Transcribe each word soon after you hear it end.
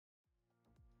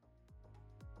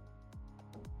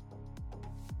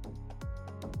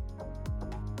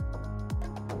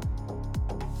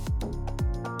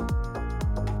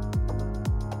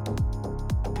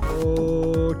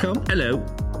Welcome. Hello.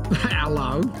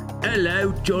 Hello.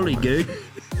 Hello, jolly good.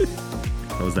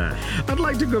 What was that? I'd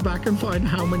like to go back and find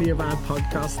how many of our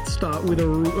podcasts start with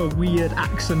a weird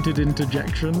accented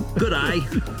interjection. Good eye.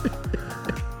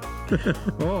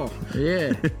 Oh,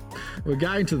 yeah. We're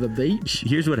going to the beach.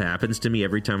 Here's what happens to me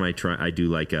every time I do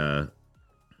like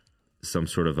some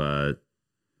sort of a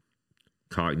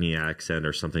Cockney accent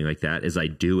or something like that, is I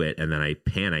do it and then I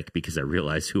panic because I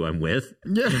realize who I'm with.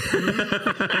 Yeah.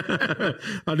 I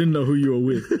didn't know who you were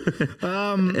with.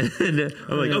 And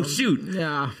I'm like, oh, shoot.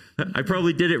 Yeah. I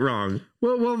probably did it wrong.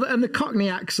 Well, and the Cockney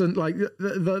accent, like,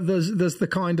 there's the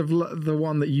kind of the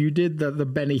one that you did, the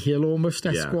Benny Hill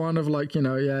almost-esque one of like,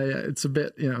 it's a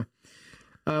bit,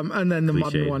 and then the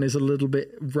modern one is a little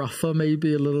bit rougher,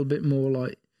 maybe a little bit more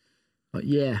like,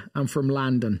 yeah, I'm from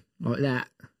London, like that.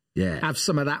 Yeah. Have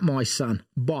some of that, my son.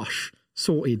 Bosh.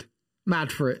 Sorted.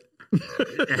 Mad for it.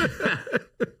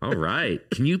 All right.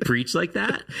 Can you preach like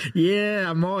that? Yeah,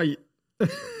 I might.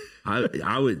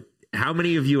 I would. How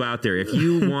many of you out there, if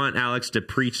you want Alex to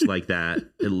preach like that,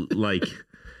 like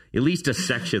at least a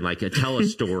section, like tell a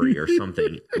story or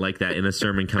something like that in a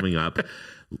sermon coming up,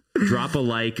 drop a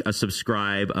like, a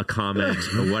subscribe, a comment,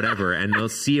 or whatever, and we'll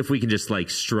see if we can just like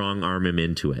strong arm him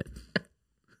into it.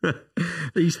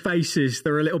 These faces,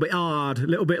 they're a little bit hard, a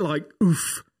little bit like,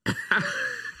 oof.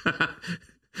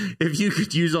 If you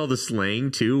could use all the slang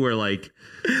too, where like,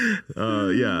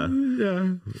 yeah.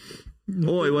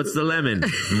 Oi, what's the lemon?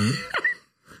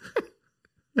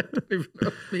 I don't even know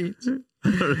what it means.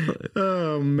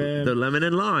 Oh, man. The lemon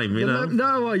and lime, you know?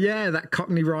 That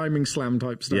Cockney rhyming slam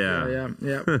type stuff. Yeah.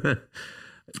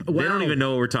 They don't even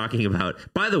know what we're talking about.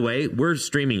 By the way, we're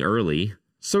streaming early.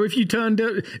 So if you turned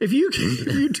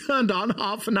on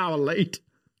half an hour late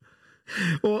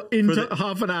or into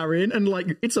half an hour in, and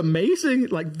like it's amazing,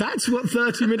 like that's what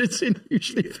 30 minutes in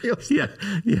usually feels like.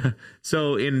 Yeah.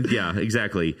 So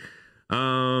exactly.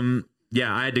 I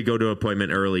had to go to an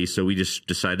appointment early, so we just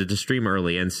decided to stream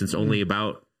early. And since only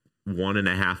about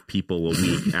 1.5 people a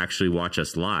week actually watch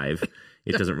us live,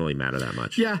 it doesn't really matter that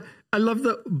much. Yeah. I love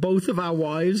that both of our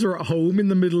wives are at home in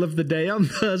the middle of the day on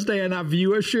Thursday, and our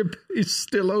viewership is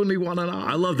still only 1.5.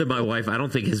 I love that my wife, I don't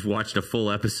think, has watched a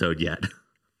full episode yet,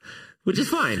 which is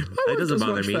fine. It doesn't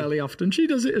bother me. Fairly often. She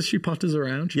does it as she potters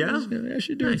around. She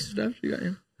does stuff.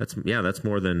 That's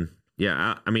more than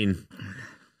I mean,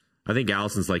 I think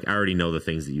Allison's like, I already know the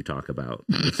things that you talk about.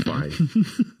 It's fine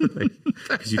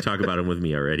because you talk about them with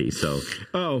me already. So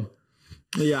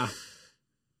yeah.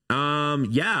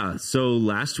 So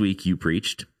last week you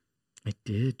preached. I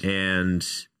did. And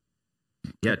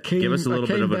give us a little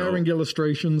bit of bearing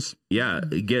illustrations. Yeah.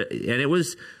 It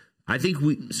was, I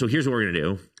think so here's what we're going to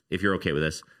do. If you're okay with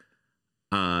this,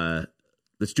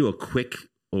 let's do a quick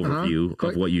overview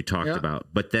of what you talked about,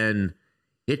 but then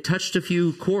it touched a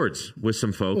few chords with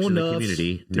some folks in the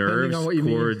community, nerves,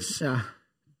 chords. Yeah.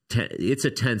 It's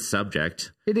a tense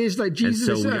subject. It is like Jesus.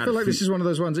 So I feel like this is one of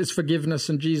those ones. It's forgiveness,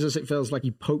 and Jesus. It feels like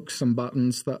he pokes some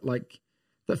buttons that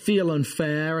feel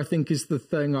unfair. I think is the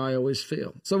thing I always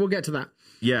feel. So we'll get to that.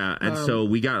 Yeah, and so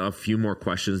we got a few more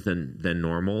questions than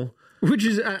normal, which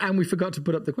is, and we forgot to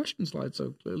put up the question slide.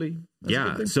 So clearly,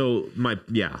 that's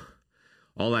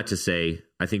all that to say,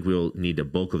 I think we'll need a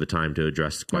bulk of the time to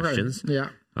address questions. Okay. Yeah.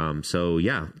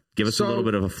 Give us a little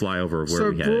bit of a flyover of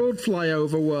where we headed. Broad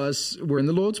flyover was, we're in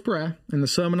the Lord's Prayer, in the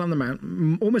Sermon on the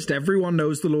Mount. Almost everyone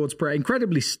knows the Lord's Prayer.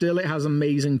 Incredibly still, it has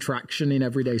amazing traction in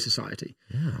everyday society.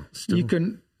 Yeah, still. You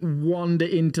can wander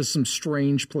into some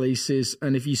strange places,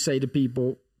 and if you say to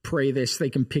people, pray this, they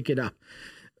can pick it up.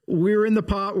 We're in the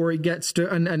part where it gets to,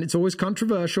 and it's always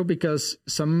controversial because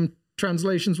some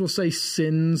translations will say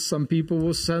sins. Some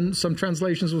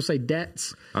translations will say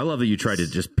debts. I love that you try to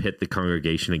just pit the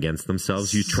congregation against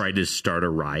themselves. You try to start a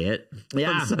riot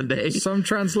on Sunday. Some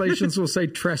translations will say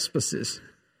trespasses.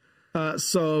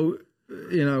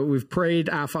 We've prayed,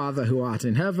 Our Father who art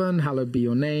in heaven, hallowed be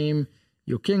your name.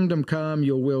 Your kingdom come,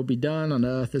 your will be done on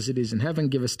earth as it is in heaven.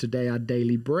 Give us today our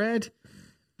daily bread,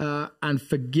 and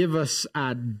forgive us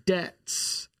our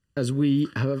debts as we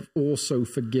have also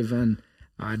forgiven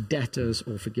our debtors,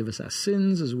 or forgive us our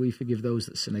sins as we forgive those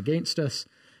that sin against us.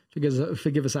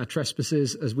 Forgive us our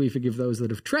trespasses as we forgive those that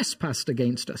have trespassed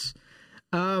against us.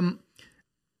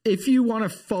 If you want to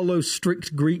follow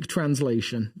strict Greek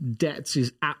translation, debts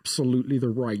is absolutely the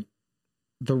right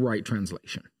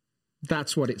translation.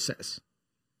 That's what it says.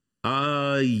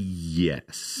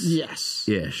 Yes. Yes.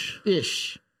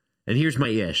 Ish. And here's my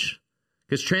ish.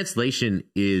 Because translation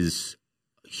is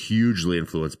hugely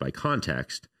influenced by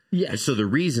context. Yes. And so the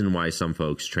reason why some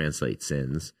folks translate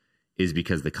sins is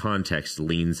because the context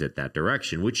leans at that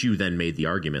direction, which you then made the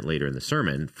argument later in the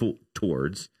sermon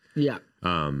towards. Yeah.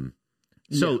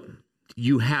 So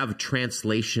you have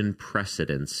translation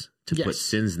precedence to put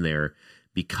sins in there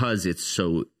because it's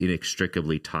so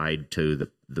inextricably tied to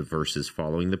the verses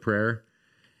following the prayer.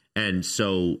 And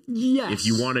so if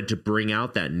you wanted to bring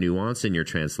out that nuance in your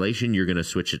translation, you're going to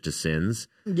switch it to sins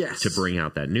to bring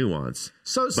out that nuance.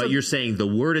 But you're saying the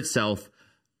word itself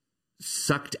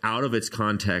sucked out of its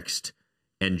context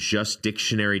and just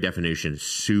dictionary definition,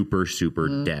 super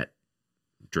debt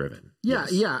driven. Yeah.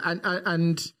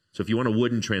 And so if you want a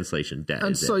wooden translation, debt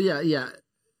and is so it.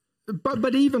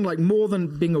 But even like more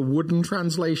than being a wooden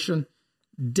translation,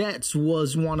 debts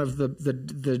was one of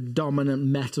the dominant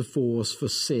metaphors for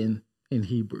sin in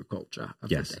Hebrew culture of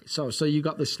the day. So you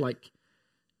got this like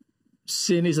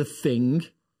sin is a thing.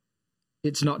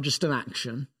 It's not just an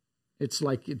action. It's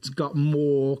like it's got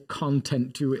more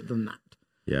content to it than that.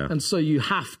 Yeah. And so you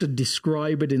have to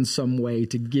describe it in some way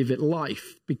to give it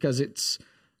life, because it's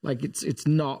like it's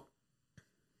not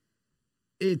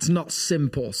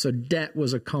simple. So debt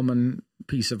was a common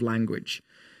piece of language.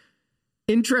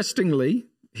 Interestingly,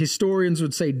 historians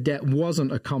would say debt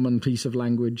wasn't a common piece of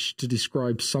language to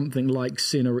describe something like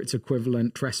sin or its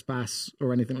equivalent, trespass,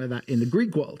 or anything like that in the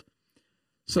Greek world.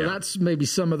 So that's maybe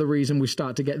some of the reason we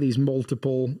start to get these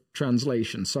multiple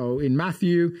translations. So in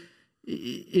Matthew,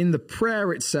 in the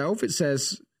prayer itself, it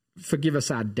says, "Forgive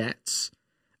us our debts,"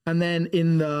 and then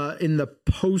in the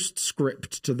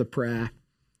postscript to the prayer,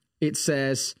 it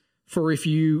says, "For if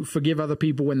you forgive other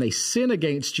people when they sin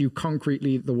against you,"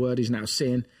 concretely, the word is now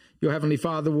sin, "your heavenly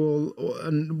Father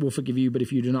will forgive you. But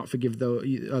if you do not forgive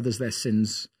others their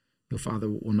sins, your Father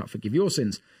will not forgive your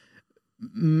sins."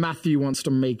 Matthew wants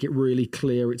to make it really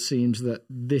clear, it seems, that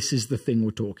this is the thing we're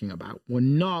talking about. We're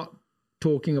not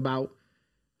talking about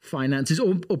finances,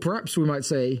 or perhaps we might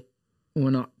say we're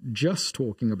not just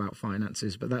talking about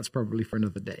finances, but that's probably for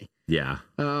another day. Yeah.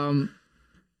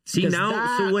 See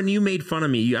now, so when you made fun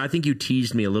of me, I think you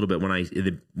teased me a little bit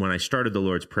when I started the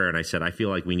Lord's Prayer, and I said I feel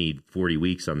like we need 40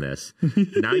 weeks on this.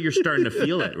 Now you're starting to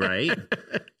feel it, right?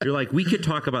 You're like, we could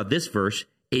talk about this verse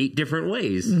 8 different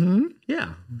ways. Mm-hmm.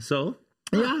 Yeah. So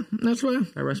yeah, that's right.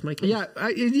 I rest my case. Yeah,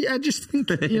 I just think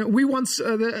we once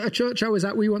a church I was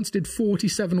at, we once did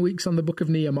 47 weeks on the book of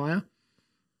Nehemiah.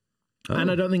 Oh. And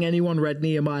I don't think anyone read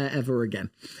Nehemiah ever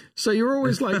again. So you're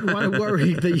always like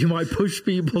worried that you might push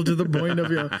people to the point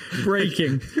of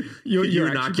breaking. You're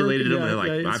inoculated them. They're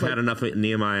like, I've had enough of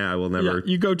Nehemiah. I will never. Yeah,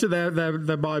 you go to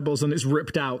their Bibles and it's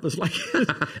ripped out. There's like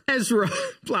Ezra,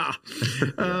 blah.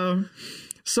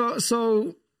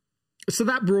 So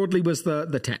that broadly was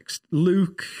the text.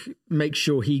 Luke makes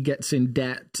sure he gets in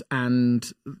debt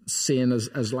and sin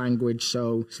as language.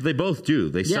 So they both do.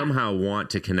 They somehow want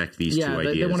to connect these two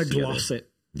ideas. They want to gloss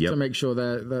it to make sure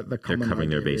the common they're covering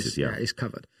their bases. Is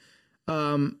covered.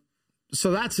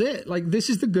 So that's it. Like, this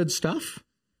is the good stuff.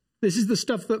 This is the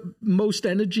stuff that most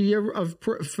energy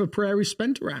for prayer is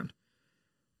spent around.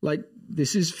 Like,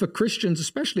 this is for Christians,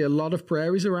 especially. A lot of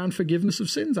prayer is around forgiveness of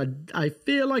sins. I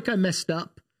feel like I messed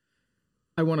up.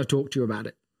 I want to talk to you about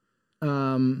it.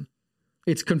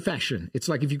 It's confession. It's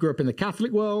like if you grew up in the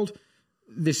Catholic world,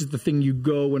 this is the thing you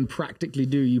go and practically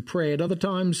do. You pray at other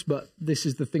times, but this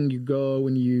is the thing you go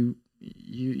and you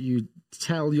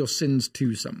tell your sins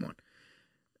to someone.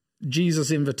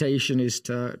 Jesus' invitation is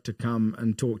to come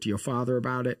and talk to your Father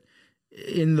about it.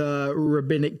 In the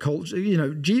rabbinic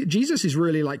culture, Jesus is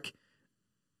really like,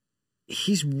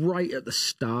 he's right at the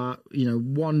start,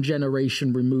 one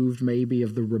generation removed maybe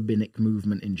of the rabbinic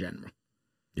movement in general.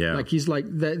 Yeah. Like he's like,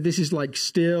 this is like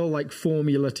still like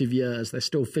formative years. They're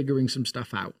still figuring some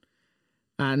stuff out.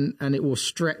 And it will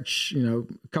stretch, a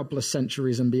couple of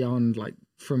centuries and beyond, like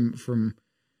from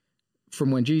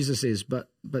when Jesus is, but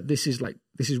this is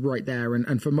right there.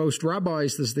 And for most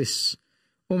rabbis, there's this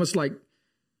almost a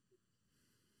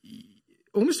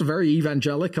very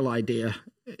evangelical idea,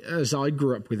 as I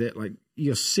grew up with it, like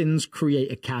your sins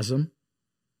create a chasm.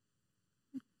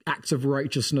 Acts of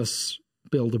righteousness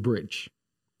build a bridge.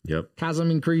 Yep.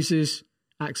 Chasm increases,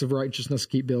 acts of righteousness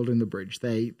keep building the bridge.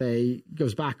 They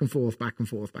goes back and forth, back and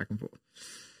forth, back and forth.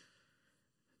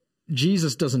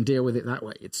 Jesus doesn't deal with it that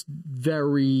way. It's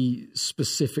very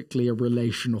specifically a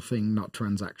relational thing, not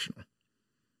transactional.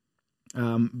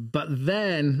 But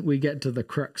then we get to the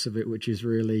crux of it, which is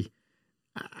really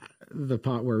the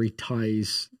part where he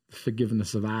ties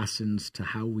forgiveness of our sins to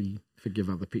how we forgive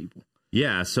other people.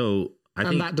 Yeah, so I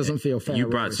think that doesn't feel fair. You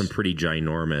brought some pretty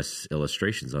ginormous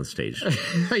illustrations on stage.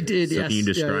 I did, so yes. Can you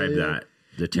describe that?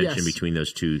 the tension between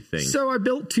those two things. So I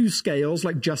built two scales,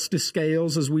 like justice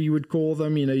scales, as we would call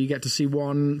them. You know, you get to see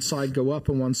one side go up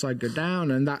and one side go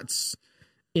down, and that's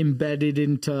embedded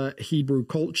into Hebrew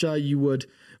culture. You would,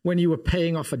 when you were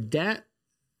paying off a debt,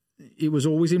 it was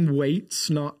always in weights,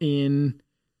 not in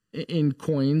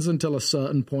coins, until a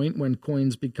certain point when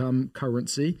coins become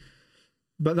currency.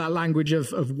 But that language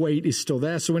of weight is still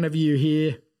there. So whenever you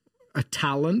hear a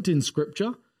talent in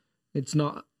Scripture, it's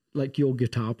not like your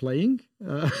guitar playing.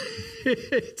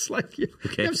 It's like you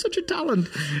have such a talent.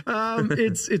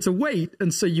 It's a weight,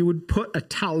 and so you would put a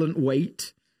talent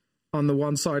weight on the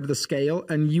one side of the scale,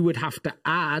 and you would have to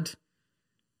add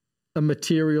a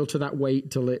material to that weight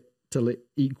till it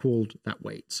equaled that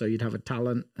weight. So you'd have a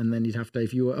talent, and then you'd have to,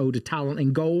 if you were owed a talent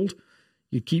in gold,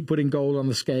 you'd keep putting gold on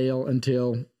the scale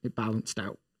until it balanced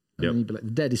out. And then you'd be like,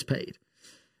 the debt is paid.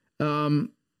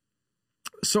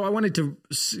 So I wanted to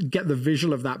get the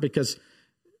visual of that because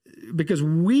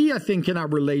we, I think, in our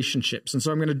relationships, and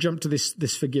so I'm going to jump to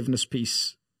this forgiveness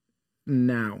piece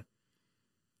now.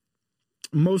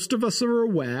 Most of us are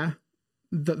aware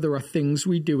that there are things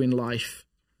we do in life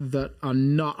that are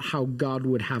not how God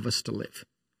would have us to live.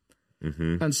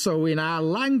 Mm-hmm. And so in our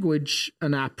language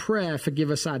and our prayer,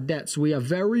 forgive us our debts, we are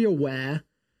very aware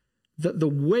that the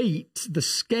weight, the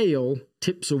scale,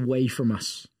 tips away from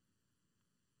us.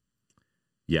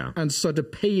 Yeah. And so to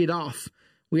pay it off,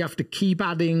 we have to keep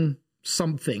adding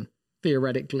something,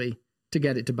 theoretically, to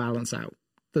get it to balance out.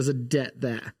 There's a debt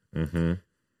there. Mm-hmm.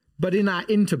 But in our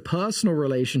interpersonal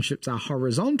relationships, our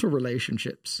horizontal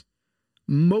relationships,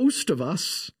 most of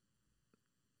us,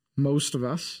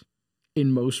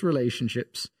 in most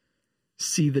relationships,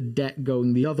 see the debt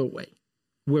going the other way.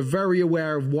 We're very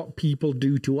aware of what people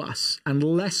do to us and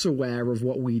less aware of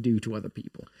what we do to other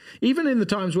people. Even in the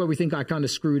times where we think I kind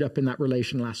of screwed up in that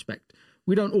relational aspect,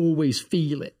 we don't always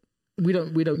feel it. We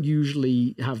don't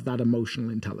usually have that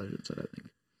emotional intelligence, I don't think.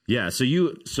 Yeah,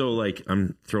 so like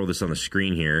I'm throwing this on the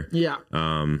screen here. Yeah.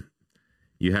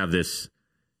 You have this.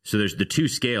 So there's the two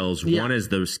scales. Yeah. One is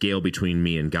the scale between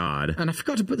me and God. And I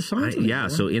forgot to put the signs on. Yeah,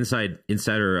 so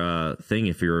insider thing,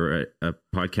 if you're a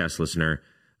podcast listener,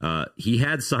 he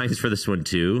had signs for this one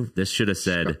too. This should have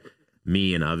said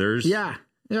me and others. Yeah.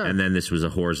 Yeah. And then this was a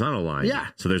horizontal line. Yeah.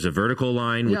 So there's a vertical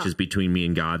line, which is between me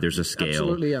and God. There's a scale.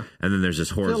 Absolutely, yeah. And then there's this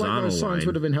horizontal line. Those signs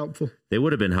would have been helpful. They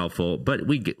would have been helpful, but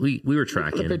we were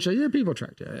tracking. The picture, people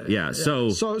tracked. Yeah.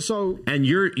 So and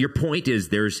your point is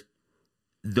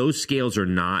those scales are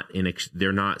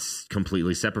they're not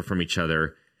completely separate from each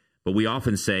other, but we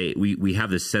often say we have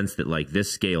this sense that like this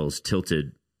scale is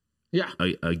tilted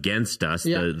against us,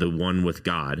 the one with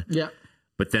God. Yeah.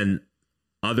 But then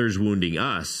others wounding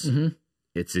us,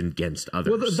 it's against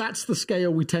others. Well, that's the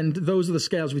scale those are the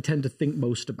scales we tend to think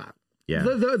most about. Yeah.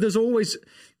 There's always,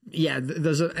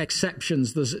 there's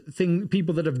exceptions. There's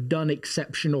people that have done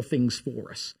exceptional things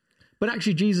for us. But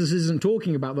actually, Jesus isn't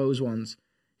talking about those ones.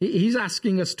 He's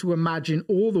asking us to imagine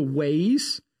all the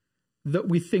ways that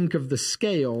we think of the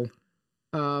scale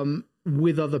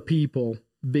with other people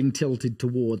being tilted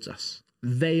towards us.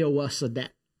 They owe us a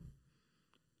debt.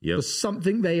 Yep. There's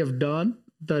something they have done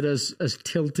that has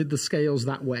tilted the scales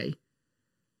that way.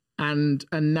 And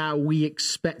now we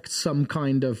expect some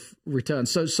kind of return.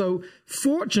 So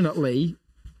fortunately,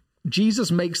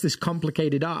 Jesus makes this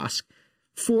complicated ask.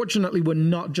 Fortunately, we're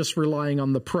not just relying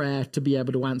on the prayer to be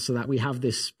able to answer that. We have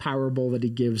this parable that he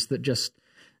gives that just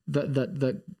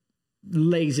that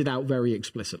lays it out very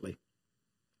explicitly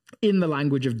in the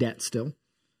language of debt still.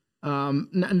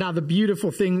 Now, the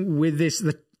beautiful thing with this,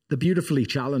 the beautifully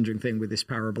challenging thing with this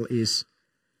parable is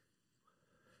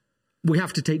we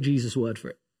have to take Jesus' word for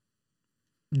it.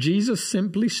 Jesus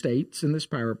simply states in this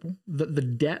parable that the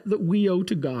debt that we owe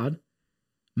to God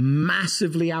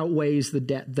massively outweighs the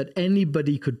debt that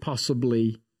anybody could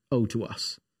possibly owe to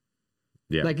us.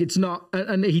 Yeah. Like it's not,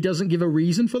 and he doesn't give a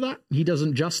reason for that. He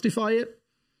doesn't justify it.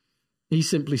 He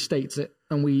simply states it,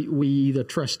 and we either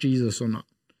trust Jesus or not.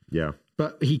 Yeah.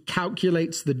 But he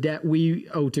calculates the debt we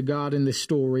owe to God in this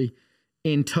story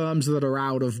in terms that are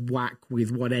out of whack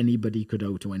with what anybody could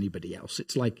owe to anybody else.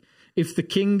 It's like, if the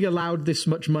king allowed this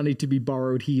much money to be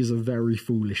borrowed, he is a very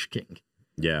foolish king.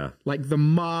 Yeah. Like the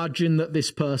margin that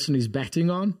this person is betting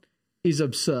on is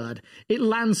absurd. It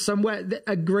lands somewhere.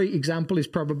 A great example is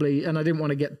probably, and I didn't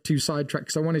want to get too sidetracked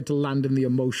because I wanted to land in the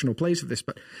emotional place of this,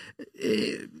 but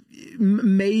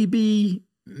maybe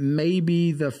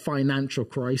the financial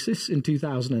crisis in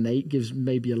 2008 gives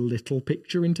maybe a little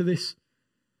picture into this,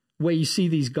 where you see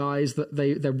these guys that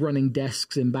they're running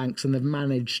desks in banks and they've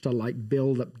managed to like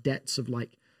build up debts of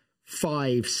like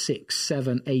 $5, $6,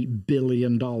 $7, $8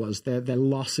 billion. Their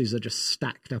losses are just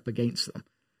stacked up against them.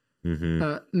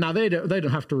 Now they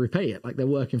don't have to repay it. Like, they're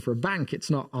working for a bank. It's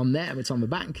not on them. It's on the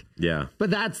bank. Yeah.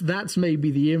 But that's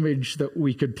maybe the image that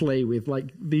we could play with.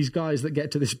 Like, these guys that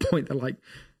get to this point, they're like,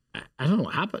 I don't know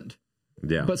what happened.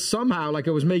 Yeah. But somehow, like,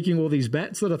 I was making all these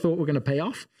bets that I thought were going to pay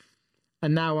off.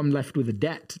 And now I'm left with a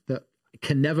debt that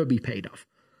can never be paid off.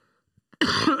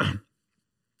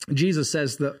 Jesus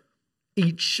says that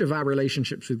each of our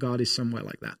relationships with God is somewhere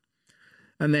like that.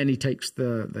 And then he takes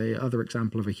the other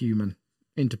example of a human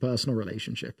interpersonal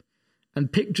relationship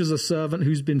and pictures a servant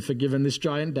who's been forgiven this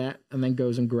giant debt and then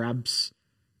goes and grabs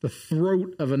the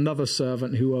throat of another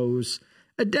servant who owes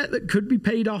a debt that could be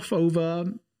paid off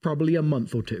over probably a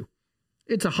month or two.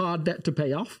 It's a hard debt to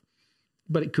pay off,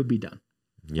 but it could be done.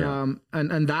 Yeah.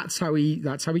 And that's how he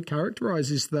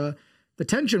characterizes the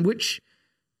tension, which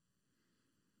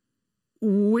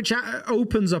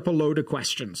opens up a load of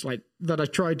questions, like, that I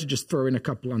tried to just throw in a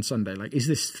couple on Sunday. Like, is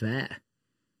this fair?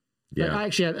 Yeah.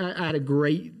 Like, I had a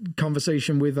great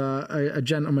conversation with a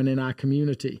gentleman in our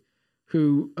community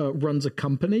who runs a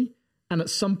company, and at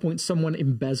some point someone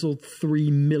embezzled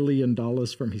 $3 million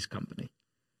from his company.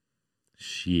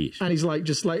 Sheesh. And he's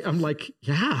like, I'm like,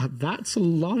 yeah, that's a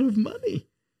lot of money.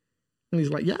 And he's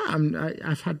like, yeah,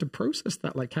 I've had to process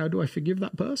that. Like, how do I forgive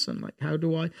that person? Like, how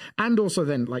do I? And also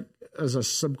then, like, as a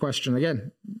sub question,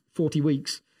 again, 40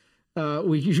 weeks,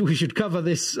 we should cover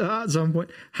this at some point.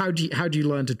 How do you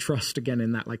learn to trust again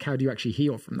in that? Like, how do you actually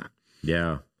heal from that?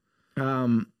 Yeah.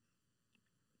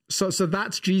 So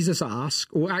that's Jesus' ask,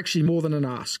 or actually more than an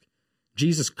ask.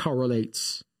 Jesus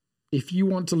correlates. If you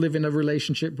want to live in a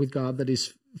relationship with God that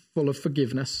is full of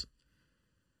forgiveness,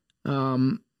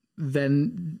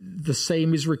 then the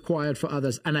same is required for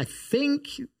others. And I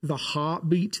think the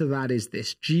heartbeat to that is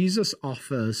this: Jesus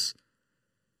offers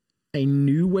a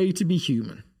new way to be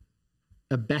human,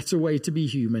 a better way to be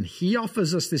human. He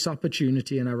offers us this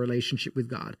opportunity in our relationship with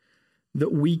God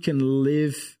that we can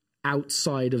live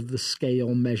outside of the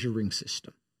scale measuring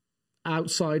system,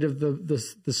 outside of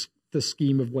the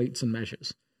scheme of weights and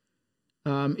measures.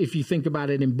 If you think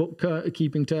about it in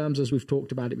bookkeeping terms, as we've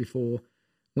talked about it before,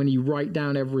 when you write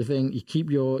down everything,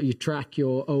 you track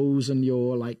your O's and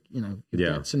your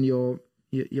debts and your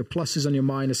pluses and your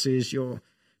minuses, your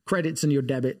credits and your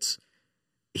debits.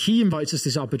 He invites us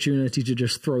this opportunity to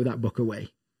just throw that book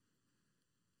away.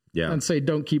 Yeah. And say,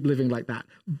 don't keep living like that.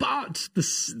 But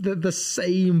the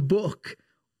same book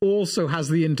also has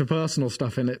the interpersonal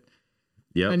stuff in it.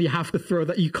 Yeah. And you have to throw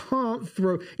that. You can't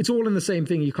throw, it's all in the same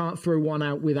thing. You can't throw one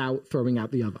out without throwing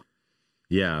out the other.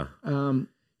 Yeah.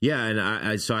 Yeah. And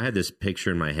I had this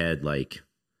picture in my head, like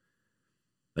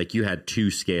you had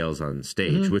two scales on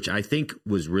stage, which I think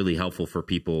was really helpful for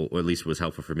people, or at least was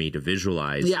helpful for me to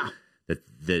visualize. Yeah.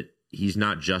 That he's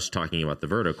not just talking about the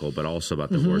vertical, but also about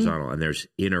the horizontal, and there's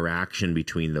interaction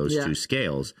between those two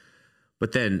scales.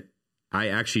 But then I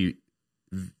actually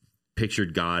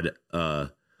pictured God,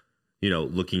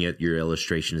 looking at your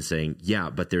illustration and saying, yeah,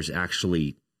 but there's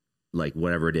actually, like,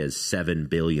 whatever it is, 7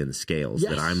 billion scales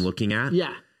that I'm looking at.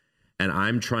 Yeah. And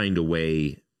I'm trying to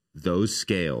weigh those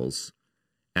scales.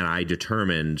 And I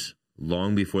determined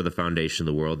long before the foundation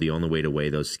of the world, the only way to weigh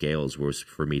those scales was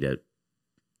for me to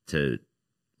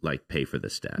like pay for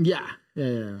this debt. Yeah.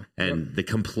 And the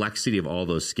complexity of all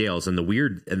those scales, and the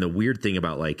weird thing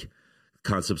about, like,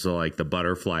 concepts of, like, the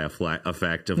butterfly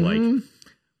effect of like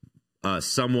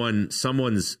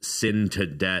someone's sin to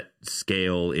debt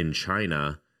scale in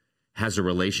China has a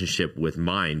relationship with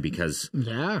mine because,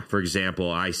 for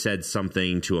example, I said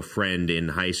something to a friend in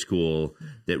high school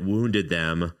that wounded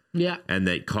them, and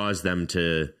that caused them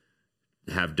to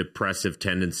have depressive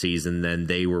tendencies, and then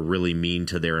they were really mean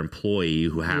to their employee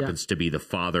who happens to be the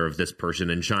father of this person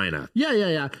in China.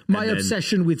 My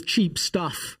obsession with cheap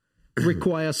stuff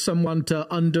requires someone to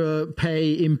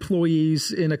underpay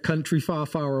employees in a country far,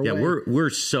 far away. Yeah, we're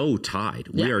so tied.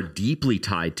 Yeah. We are deeply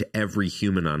tied to every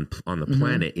human on the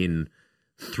planet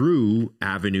through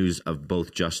avenues of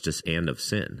both justice and of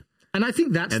sin. And I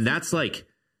think that's like,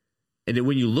 and then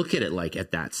when you look at it, like, at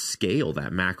that scale,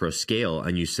 that macro scale,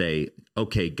 and you say,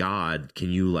 okay, God, can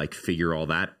you, like, figure all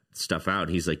that stuff out?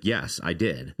 And he's like, yes, I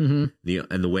did. And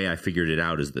the way I figured it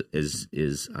out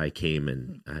is I came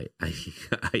and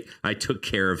I took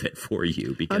care of it for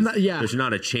you, because there's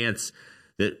not a chance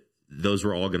that those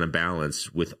were all going to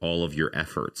balance with all of your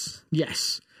efforts.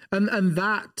 Yes. And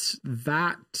that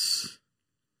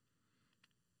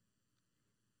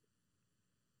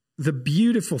the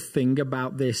beautiful thing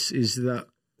about this is that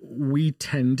we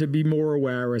tend to be more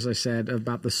aware, as I said,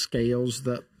 about the scales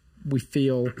that we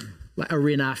feel like are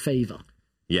in our favor.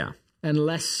 Yeah. And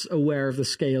less aware of the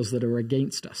scales that are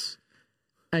against us.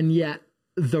 And yet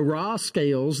there are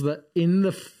scales that in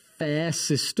the fair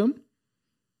system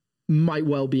might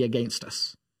well be against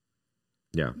us.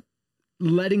 Yeah.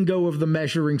 Letting go of the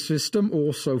measuring system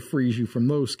also frees you from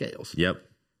those scales. Yep.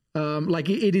 Like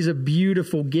it is a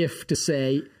beautiful gift to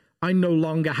say, I no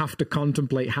longer have to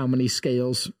contemplate how many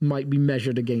scales might be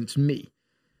measured against me.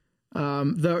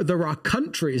 There are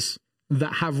countries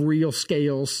that have real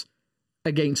scales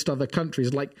against other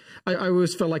countries. Like I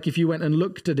always feel like if you went and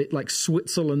looked at it, like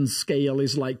Switzerland's scale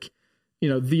is like, you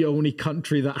know, the only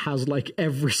country that has like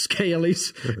every scale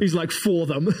is like for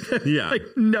them. Yeah. Like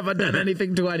never done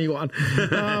anything to anyone.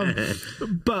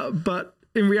 But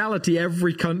in reality,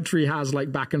 every country has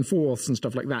like back and forths and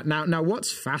stuff like that. Now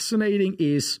what's fascinating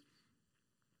is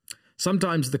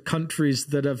sometimes the countries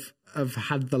that have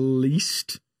had the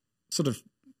least sort of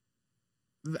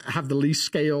have the least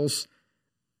scales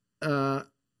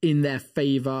in their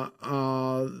favor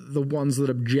are the ones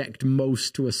that object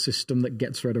most to a system that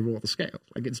gets rid of all the scales.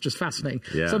 Like, it's just fascinating.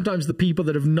 Yeah. Sometimes the people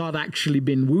that have not actually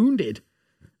been wounded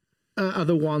are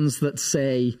the ones that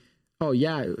say, oh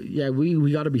yeah,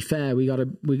 we got to be fair.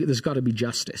 There's got to be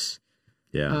justice.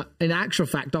 Yeah. In actual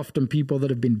fact, often people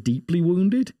that have been deeply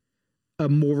wounded are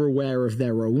more aware of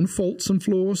their own faults and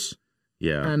flaws.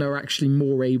 Yeah. And are actually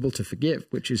more able to forgive,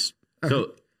 which is...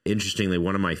 So, interestingly,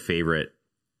 one of my favorite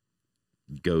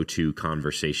go-to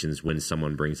conversations when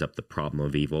someone brings up the problem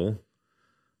of evil,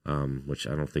 which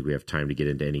I don't think we have time to get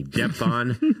into any depth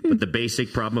on, but the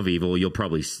basic problem of evil, you'll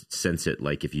probably sense it,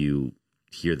 like, if you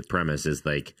hear the premise, is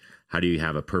like, how do you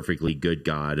have a perfectly good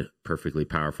God, perfectly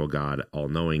powerful God,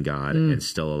 all-knowing God, and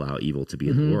still allow evil to be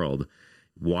in the world?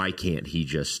 Why can't he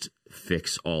just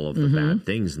fix all of the bad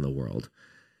things in the world?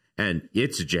 And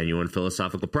it's a genuine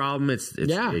philosophical problem.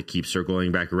 It keeps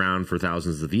circling back around for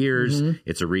thousands of years.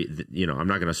 It's I'm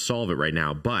not going to solve it right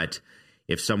now, but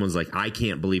if someone's like, I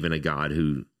can't believe in a God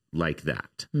who like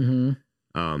that,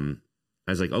 I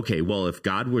was like, okay, well, if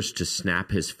God was to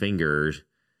snap his fingers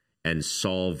and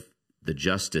solve the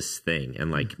justice thing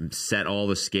and like set all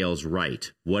the scales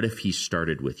right, what if he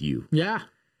started with you? Yeah.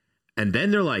 And then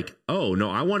they're like, oh,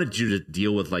 no, I wanted you to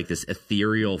deal with like this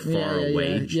ethereal, far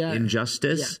away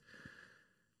injustice.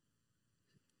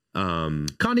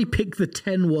 Can't he pick the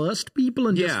 10 worst people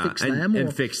and just fix them?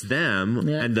 And fix them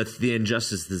and the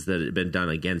injustices that had been done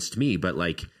against me. But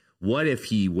like, what if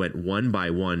he went one by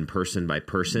one, person by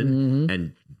person,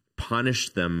 and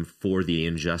punished them for the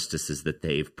injustices that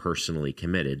they've personally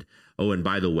committed? Oh, and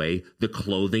by the way, the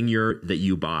clothing that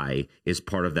you buy is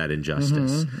part of that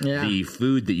injustice. The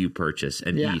food that you purchase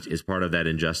and eat is part of that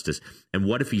injustice. And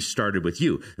what if he started with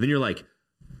you? And then you're like,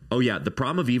 oh yeah, the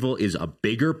problem of evil is a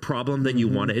bigger problem than you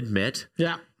want to admit.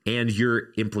 Yeah. And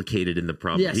you're implicated in the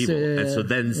problem of evil. And so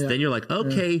then you're like,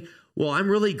 okay, well, I'm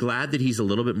really glad that he's a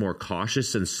little bit more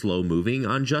cautious and slow moving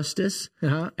on justice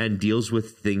and deals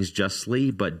with things justly,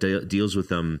 but deals with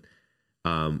them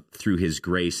through his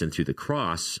grace and through the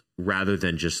cross, rather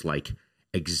than just like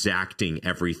exacting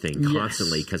everything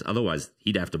constantly, because otherwise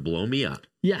he'd have to blow me up.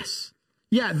 Yes.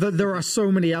 Yeah, there are so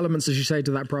many elements, as you say,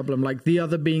 to that problem. Like the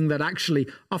other being that actually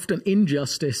often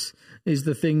injustice is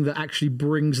the thing that actually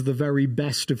brings the very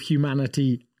best of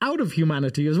humanity out of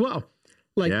humanity as well.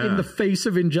 Like in the face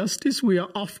of injustice, we are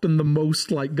often the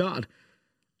most like God.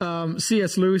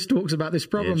 C.S. Lewis talks about this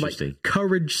problem. Like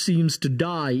courage seems to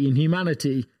die in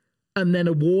humanity, and then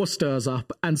a war stirs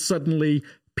up, and suddenly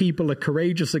people are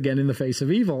courageous again in the face of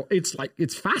evil. It's like,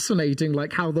 it's fascinating,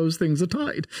 like how those things are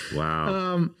tied.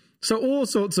 Wow. So all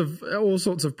sorts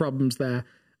of problems there.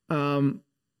 And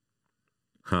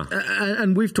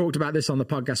we've talked about this on the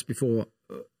podcast before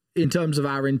in terms of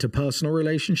our interpersonal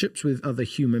relationships with other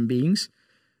human beings.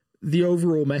 The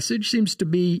overall message seems to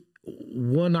be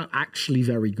we're not actually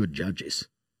very good judges.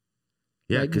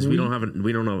 Yeah, because we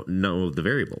don't know the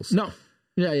variables. No.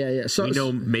 Yeah. So we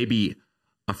know maybe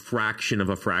a fraction of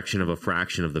a fraction of a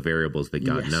fraction of the variables that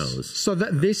God knows. So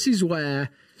this is where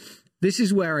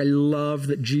I love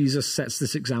that Jesus sets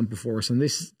this example for us. And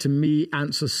this, to me,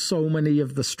 answers so many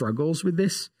of the struggles with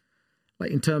this.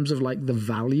 Like in terms of like the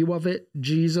value of it,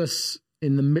 Jesus,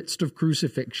 in the midst of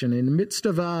crucifixion, in the midst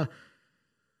of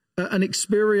an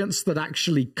experience that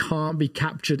actually can't be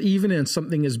captured, even in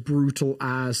something as brutal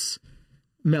as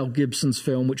Mel Gibson's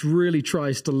film, which really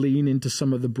tries to lean into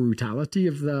some of the brutality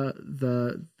of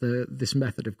this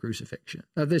method of crucifixion,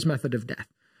 this method of death.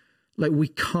 Like we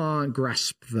can't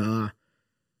grasp the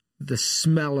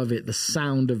smell of it, the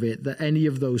sound of it, any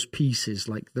of those pieces,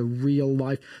 like the real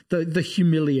life, the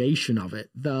humiliation of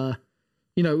it.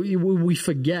 We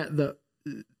forget that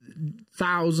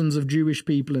thousands of Jewish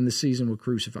people in the season were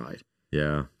crucified.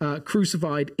 Yeah.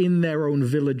 Crucified in their own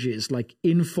villages, like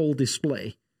in full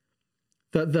display.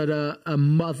 that a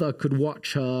mother could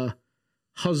watch her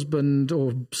husband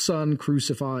or son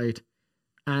crucified,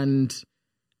 and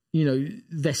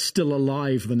they're still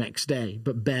alive the next day,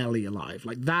 but barely alive.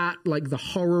 Like that, like the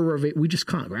horror of it, we just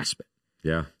can't grasp it.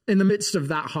 Yeah. In the midst of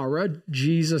that horror,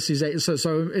 Jesus is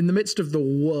so in the midst of the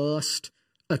worst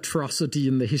atrocity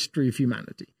in the history of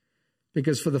humanity,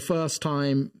 because for the first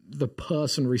time, the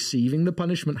person receiving the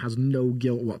punishment has no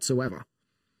guilt whatsoever.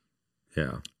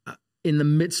 Yeah. In the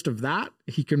midst of that,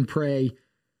 he can pray,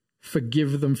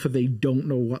 forgive them for they don't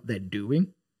know what they're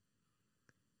doing.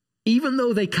 Even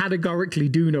though they categorically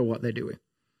do know what they're doing.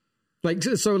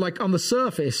 Like on the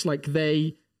surface, like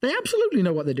they absolutely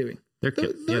know what they're doing. They're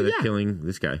killing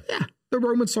this guy. Yeah. The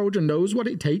Roman soldier knows what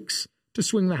it takes to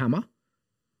swing the hammer.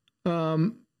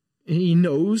 He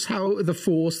knows how the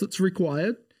force that's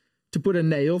required to put a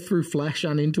nail through flesh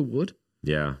and into wood.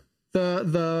 Yeah.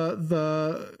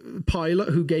 The pilot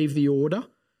who gave the order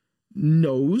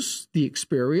knows the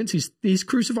experience. He's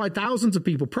crucified thousands of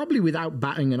people, probably without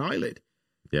batting an eyelid.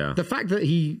 Yeah. The fact that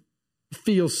he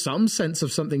feels some sense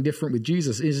of something different with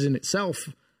Jesus is in itself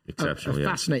a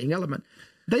fascinating element.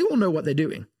 They all know what they're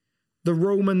doing. The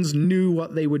Romans knew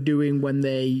what they were doing when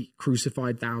they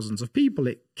crucified thousands of people.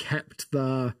 It kept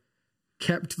the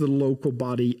local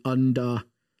body under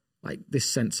like this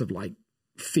sense of like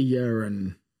fear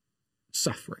and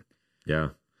suffering. Yeah.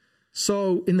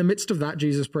 So in the midst of that,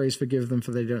 Jesus prays, forgive them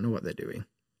for they don't know what they're doing.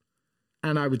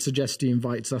 And I would suggest he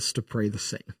invites us to pray the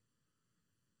same.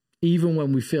 Even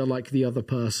when we feel like the other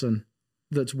person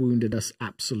that's wounded us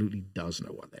absolutely does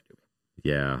know what they're doing.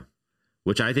 Yeah.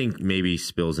 Which I think maybe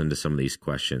spills into some of these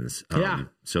questions. Yeah.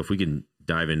 So if we can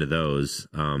dive into those,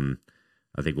 I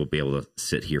think we'll be able to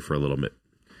sit here for a little bit.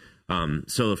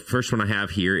 So the first one I have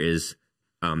here is,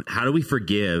 how do we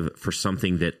forgive for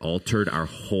something that altered our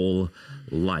whole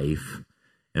life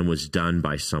and was done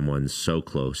by someone so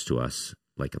close to us,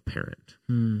 like a parent?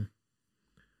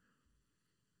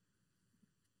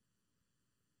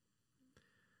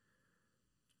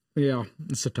 Yeah,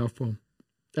 it's a tough one.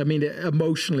 I mean,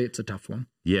 emotionally, it's a tough one.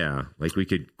 Yeah, like we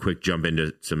could quick jump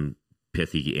into some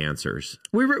pithy answers.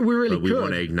 We really but we could.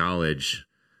 want to acknowledge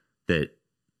that,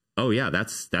 oh yeah,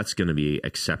 that's going to be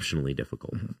exceptionally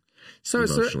difficult. Mm-hmm. So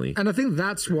emotionally. And I think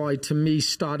that's why, to me,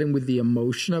 starting with the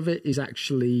emotion of it is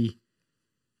actually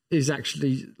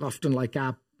often like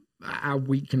our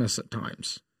weakness at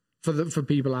times for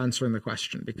people answering the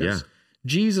question, because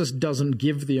Jesus doesn't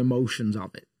give the emotions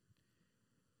of it.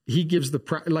 He gives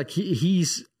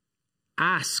he's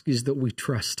ask is that we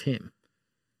trust him,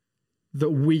 that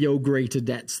we owe greater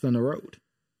debts than are owed.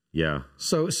 Yeah.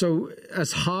 So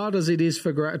as hard as it is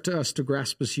for us to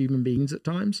grasp as human beings at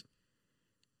times,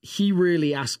 he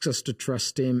really asks us to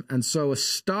trust him. And so a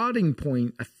starting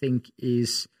point, I think,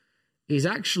 is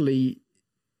actually,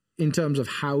 in terms of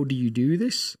how do you do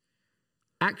this,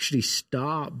 actually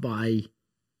start by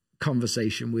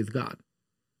conversation with God.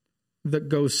 That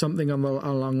goes something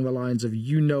along the lines of,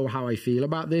 you know how I feel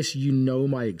about this. You know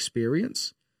my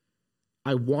experience.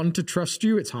 I want to trust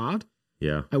you. It's hard.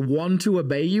 Yeah. I want to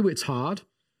obey you. It's hard.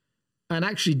 And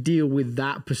actually deal with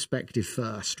that perspective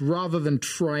first, rather than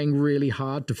trying really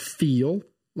hard to feel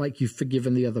like you've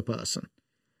forgiven the other person.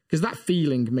 Because that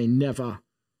feeling may never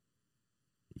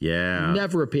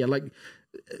appear.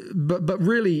 But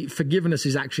really, forgiveness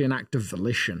is actually an act of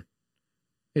volition.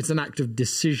 It's an act of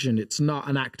decision. It's not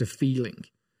an act of feeling.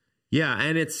 Yeah,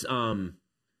 and it's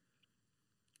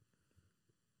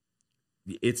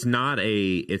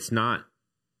not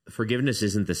forgiveness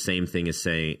isn't the same thing as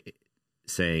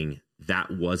saying that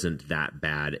wasn't that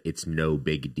bad, it's no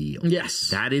big deal. Yes.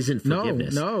 That isn't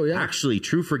forgiveness. No, yeah. Actually,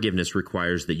 true forgiveness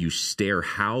requires that you stare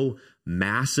how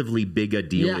massively big a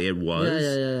deal it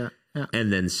was,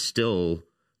 and then still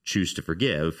choose to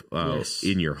forgive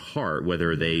in your heart,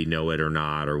 whether they know it or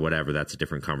not or whatever. That's a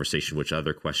different conversation, which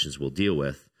other questions we'll deal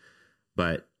with.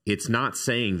 But it's not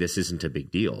saying this isn't a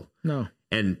big deal. No.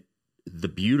 And the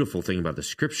beautiful thing about the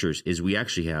scriptures is we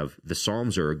actually have, the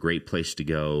Psalms are a great place to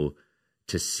go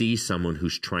to see someone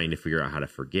who's trying to figure out how to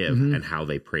forgive and how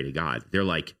they pray to God. They're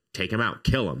like, take them out,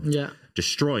 kill them,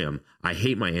 destroy them. I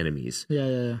hate my enemies.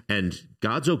 Yeah. And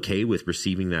God's okay with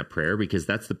receiving that prayer, because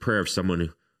that's the prayer of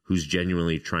someone who's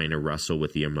genuinely trying to wrestle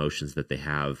with the emotions that they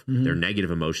have, their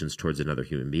negative emotions towards another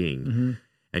human being.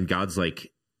 And God's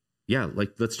like,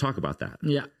 let's talk about that.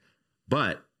 Yeah.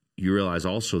 But you realize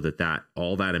also that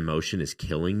all that emotion is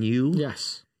killing you.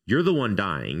 Yes. You're the one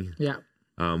dying. Yeah.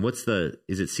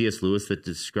 Is it C.S. Lewis that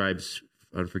describes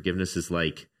unforgiveness as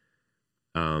like,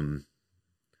 being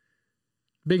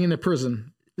in a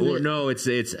prison. Or no,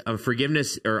 it's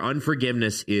forgiveness or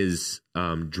unforgiveness is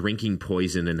drinking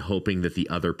poison and hoping that the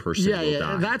other person will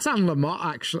die. That's Anne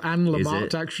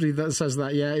Lamott actually that says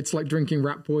that. Yeah, it's like drinking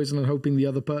rat poison and hoping the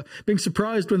other being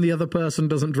surprised when the other person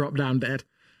doesn't drop down dead.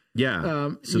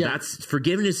 Yeah. That's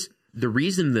forgiveness. The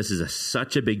reason this is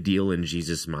such a big deal in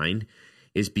Jesus' mind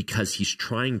is because he's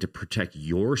trying to protect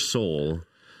your soul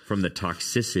from the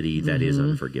toxicity that is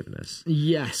unforgiveness.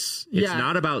 Yes. It's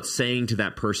not about saying to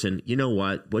that person, you know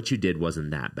what you did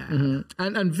wasn't that bad.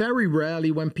 And very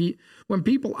rarely when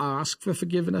people ask for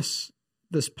forgiveness,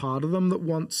 there's part of them that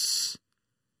wants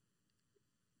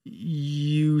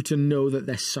you to know that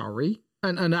they're sorry.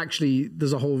 And actually,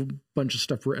 there's a whole bunch of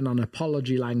stuff written on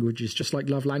apology languages, just like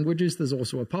love languages. There's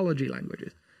also apology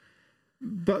languages.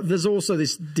 But there's also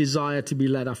this desire to be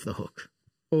let off the hook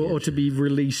or to be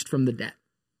released from the debt,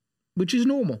 which is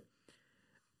normal.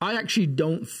 I actually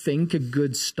don't think a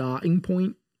good starting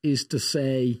point is to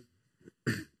say,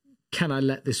 can I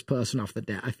let this person off the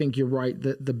debt? I think you're right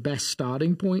that the best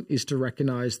starting point is to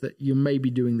recognize that you may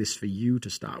be doing this for you to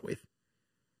start with.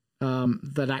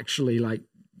 That actually, like,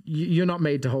 you're not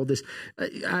made to hold this.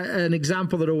 An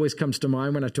example that always comes to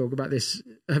mind when I talk about this,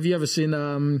 have you ever seen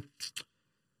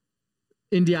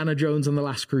Indiana Jones and the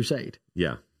Last Crusade?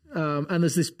 Yeah. And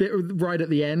there's this bit right at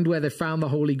the end where they found the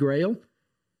Holy Grail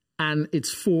and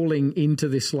it's falling into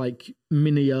this like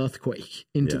mini earthquake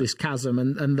into this chasm.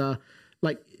 And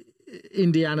like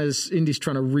Indy's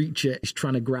trying to reach it. He's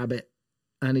trying to grab it.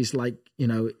 And he's like,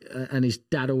 and his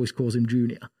dad always calls him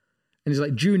Junior. And he's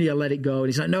like, Junior, let it go. And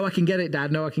he's like, no, I can get it,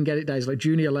 Dad. No, I can get it, Dad. He's like,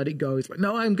 Junior, let it go. He's like,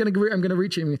 no, I'm going to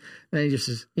reach him. And he just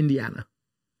says, Indiana.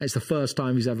 It's the first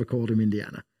time he's ever called him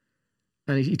Indiana.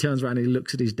 And he turns around and he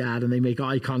looks at his dad and they make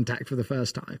eye contact for the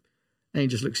first time. And he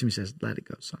just looks at him and says, let it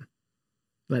go, son.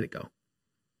 Let it go.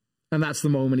 And that's the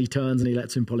moment he turns and he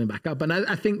lets him pull him back up. And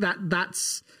I think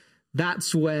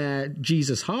that's where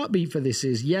Jesus' heartbeat for this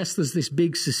is. Yes, there's this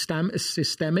big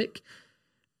systemic,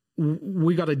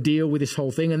 we got to deal with this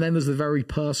whole thing. And then there's the very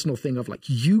personal thing of like,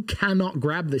 you cannot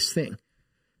grab this thing.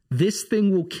 This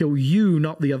thing will kill you,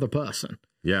 not the other person.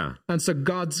 Yeah. And so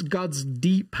God's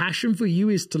deep passion for you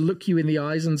is to look you in the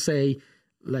eyes and say,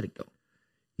 let it go.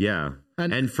 Yeah.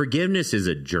 And forgiveness is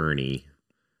a journey.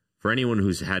 For anyone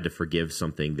who's had to forgive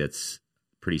something that's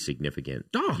pretty significant,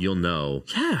 you'll know.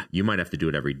 Yeah. You might have to do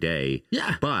it every day.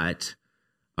 Yeah. But,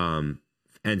 and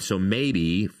so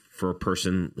maybe for a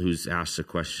person who's asked a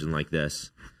question like this,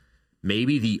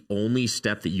 maybe the only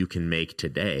step that you can make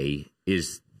today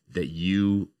is that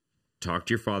you talk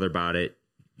to your father about it.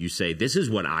 You say, this is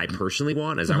what I personally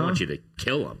want, is I want you to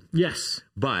kill him. Yes.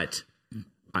 But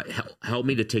help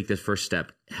me to take this first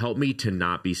step. Help me to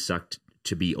not be sucked,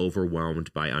 to be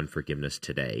overwhelmed by unforgiveness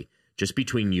today, just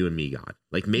between you and me, God.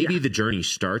 Like maybe the journey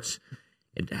starts,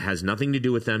 it has nothing to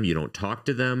do with them. You don't talk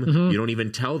to them. You don't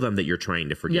even tell them that you're trying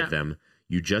to forgive them.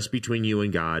 You just between you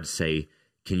and God say,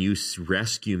 can you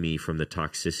rescue me from the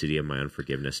toxicity of my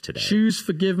unforgiveness today? Choose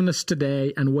forgiveness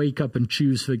today and wake up and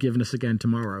choose forgiveness again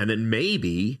tomorrow. And then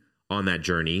maybe on that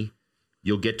journey,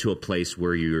 you'll get to a place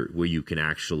where you can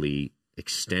actually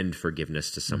extend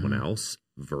forgiveness to someone else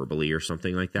verbally or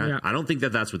something like that. Yeah. I don't think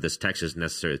that that's what this text is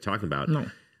necessarily talking about. No.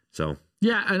 So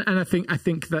yeah, and I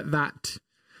think that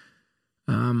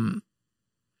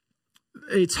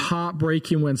it's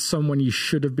heartbreaking when someone you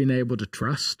should have been able to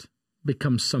trust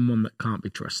becomes someone that can't be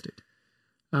trusted.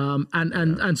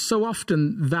 And so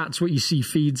often that's what you see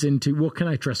feeds into, well, can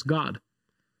I trust God?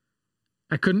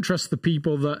 I couldn't trust the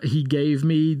people that he gave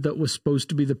me that were supposed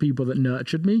to be the people that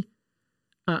nurtured me.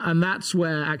 And that's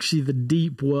where actually the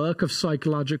deep work of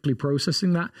psychologically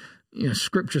processing that,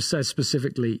 scripture says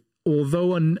specifically,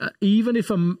 although even if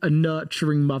a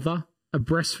nurturing mother, a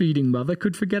breastfeeding mother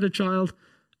could forget a child,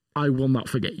 I will not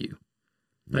forget you.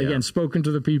 Yeah. Again, spoken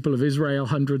to the people of Israel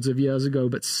hundreds of years ago,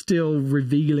 but still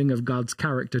revealing of God's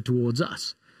character towards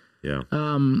us. Yeah.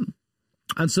 And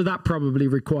so that probably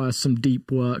requires some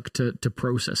deep work to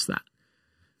process that.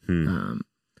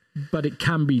 But it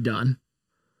can be done.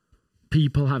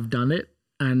 People have done it,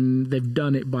 and they've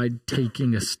done it by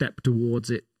taking a step towards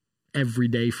it every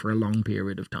day for a long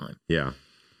period of time. Yeah.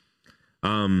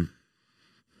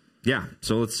 Yeah.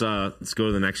 So let's go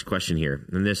to the next question here.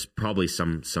 And this probably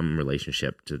some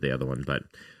relationship to the other one, but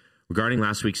regarding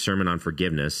last week's sermon on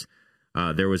forgiveness,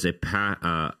 there was a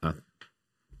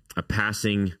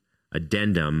passing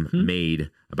addendum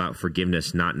made about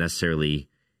forgiveness not necessarily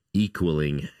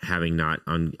equaling having not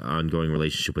ongoing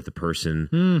relationship with the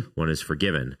person one is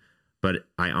forgiven. but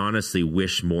I honestly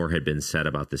wish more had been said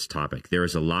about this topic. There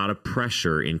is a lot of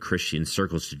pressure in Christian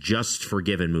circles to just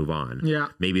forgive and move on. Yeah.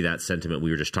 Maybe that sentiment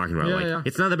we were just talking about, Yeah.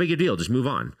 it's not that big a deal, just move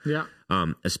on. Yeah.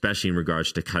 Especially in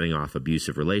regards to cutting off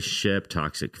abusive relationship,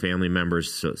 toxic family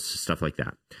members, so stuff like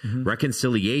that. Mm-hmm.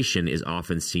 Reconciliation is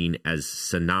often seen as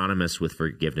synonymous with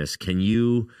forgiveness. Can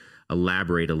you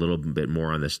elaborate a little bit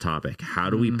more on this topic? How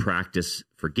do we practice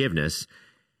forgiveness?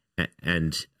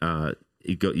 And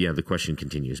the question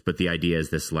continues, but the idea is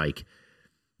this, like,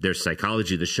 there's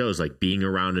psychology that shows like being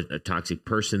around a toxic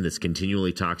person that's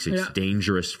continually toxic is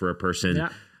dangerous for a person. Yeah.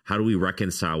 How do we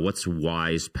reconcile what's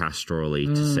wise pastorally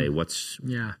to say what's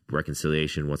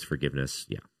reconciliation, what's forgiveness?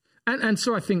 Yeah. And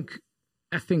so I think,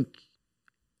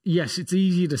 yes, it's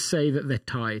easy to say that they're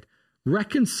tied.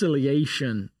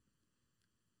 Reconciliation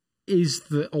is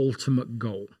the ultimate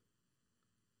goal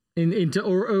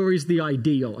or is the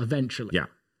ideal eventually. Yeah.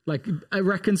 Like a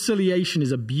reconciliation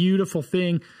is a beautiful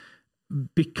thing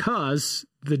because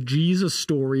the Jesus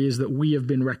story is that we have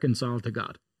been reconciled to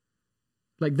God.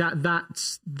 Like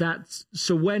that's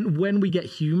so when we get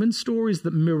human stories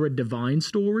that mirror divine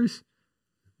stories,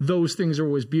 those things are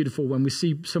always beautiful. When we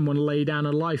see someone lay down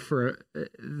a life for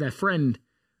their friend,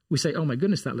 we say, oh my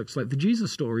goodness, that looks like the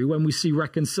Jesus story. When we see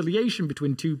reconciliation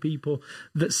between two people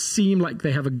that seem like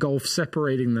they have a gulf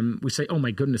separating them, we say, oh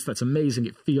my goodness, that's amazing.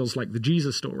 It feels like the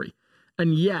Jesus story.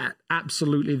 And yet,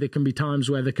 absolutely, there can be times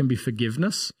where there can be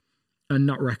forgiveness and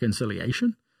not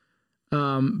reconciliation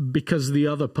because the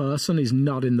other person is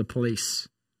not in the place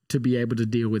to be able to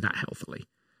deal with that healthily.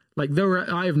 Like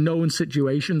I have known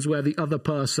situations where the other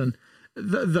person,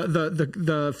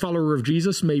 the follower of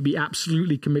Jesus may be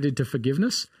absolutely committed to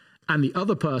forgiveness, and the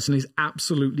other person is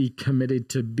absolutely committed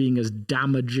to being as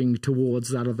damaging towards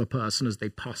that other person as they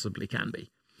possibly can be.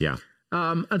 Yeah.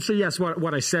 And so, yes,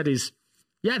 what I said is,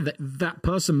 that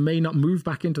person may not move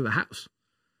back into the house.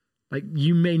 Like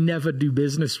you may never do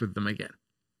business with them again.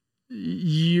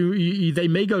 They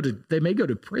may go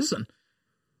to prison.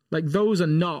 Like those are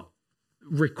not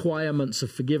requirements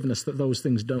of forgiveness that those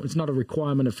things don't. It's not a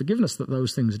requirement of forgiveness that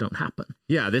those things don't happen.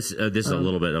 Yeah, this is a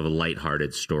little bit of a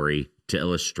lighthearted story to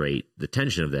illustrate the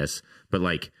tension of this. But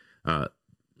like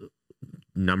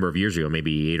number of years ago,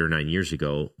 maybe 8 or 9 years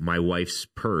ago, my wife's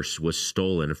purse was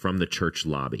stolen from the church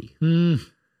lobby.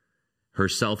 Her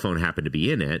cell phone happened to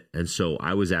be in it, and so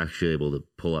I was actually able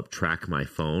to track my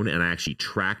phone, and I actually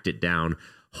tracked it down.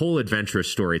 Whole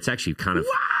adventurous story. It's actually kind of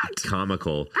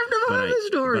comical. I've never heard this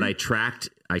story. But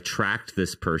I tracked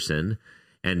this person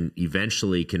and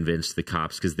eventually convinced the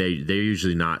cops, because they're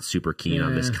usually not super keen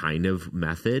on this kind of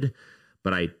method.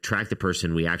 But I tracked the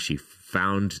person. We actually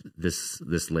found this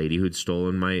lady who'd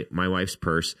stolen my wife's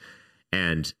purse,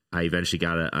 and I eventually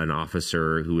got an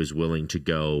officer who was willing to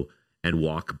go and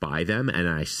walk by them, and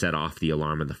I set off the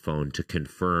alarm on the phone to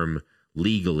confirm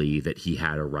legally that he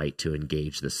had a right to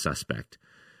engage the suspect.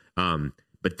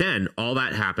 But then all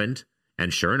that happened,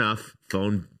 and sure enough,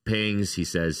 phone pings. He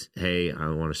says, hey, I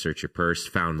want to search your purse.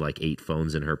 Found like 8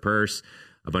 phones in her purse,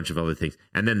 a bunch of other things.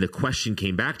 And then the question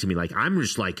came back to me, like, I'm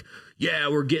just like, yeah,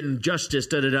 we're getting justice,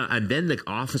 da-da-da. And then the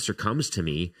officer comes to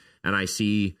me, and I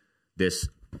see this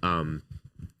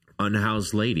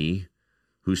unhoused lady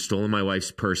who's stolen my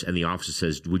wife's purse, and the officer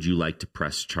says, would you like to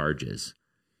press charges?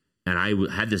 And I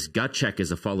had this gut check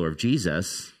as a follower of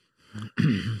Jesus.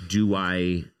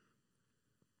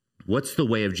 What's the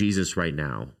way of Jesus right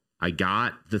now? I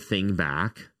got the thing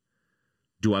back.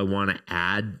 Do I want to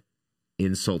add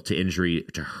insult to injury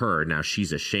to her? Now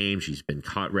she's ashamed. She's been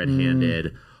caught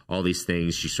red-handed, all these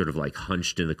things. She's sort of like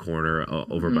hunched in the corner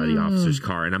over by the officer's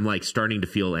car. And I'm like starting to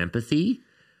feel empathy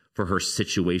for her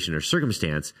situation or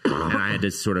circumstance. And I had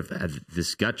to sort of have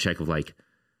this gut check of like,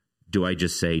 do I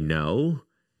just say no?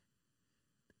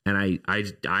 And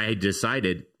I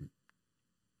decided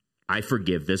I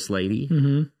forgive this lady,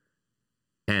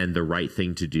 and the right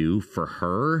thing to do for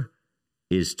her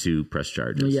is to press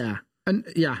charges. Yeah.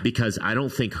 Because I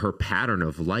don't think her pattern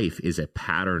of life is a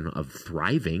pattern of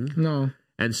thriving. No.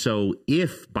 And so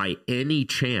if by any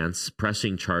chance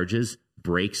pressing charges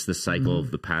breaks the cycle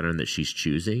of the pattern that she's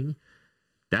choosing,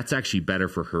 that's actually better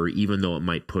for her, even though it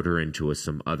might put her into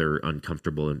some other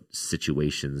uncomfortable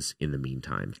situations in the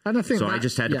meantime. And I think so I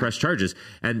just had to press charges.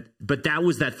 But that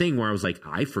was that thing where I was like,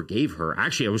 I forgave her.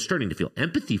 Actually, I was starting to feel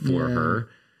empathy for her.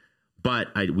 But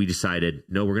we decided,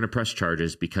 no, we're going to press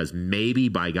charges, because maybe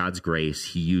by God's grace,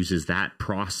 he uses that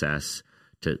process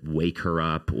to wake her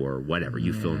up or whatever.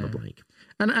 You fill in the blank.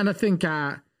 And I think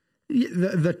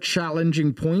the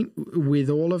challenging point with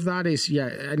all of that is,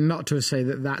 not to say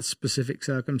that specific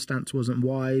circumstance wasn't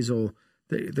wise or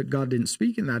that God didn't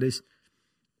speak in that, is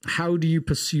how do you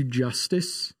pursue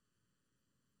justice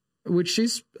which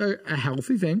is a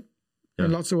healthy thing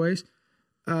in lots of ways,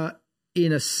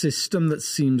 in a system that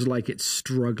seems like it's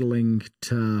struggling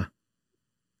to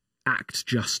act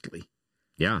justly.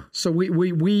 Yeah. So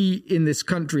we in this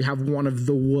country have one of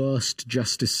the worst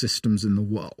justice systems in the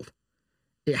world.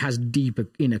 It has deep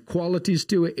inequalities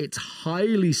to it. It's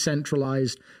highly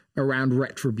centralized around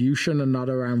retribution and not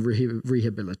around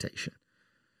rehabilitation.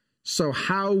 So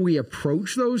how we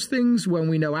approach those things when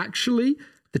we know actually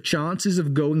the chances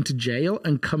of going to jail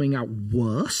and coming out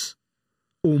worse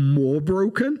or more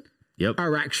broken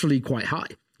are actually quite high.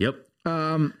 Yep.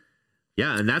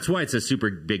 Yeah, and that's why it's a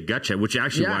super big gut check, which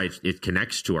actually why it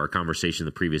connects to our conversation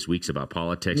the previous weeks about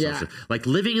politics. Yeah. Also. Like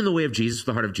living in the way of Jesus,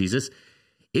 the heart of Jesus,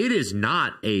 it is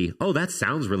not that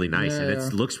sounds really nice and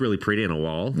it looks really pretty on a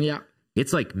wall. Yeah.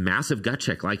 It's like massive gut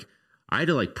check. Like I had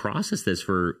to like process this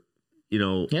for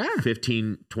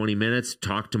 15, 20 minutes,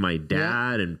 talked to my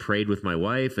dad and prayed with my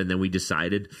wife. And then we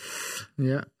decided,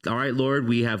 all right, Lord,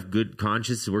 we have good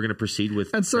conscience. We're going to proceed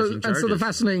with pressing charges. And so the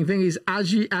fascinating thing is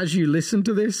as you listen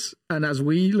to this and as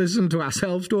we listen to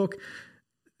ourselves talk,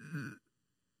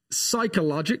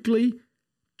 psychologically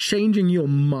changing your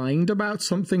mind about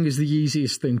something is the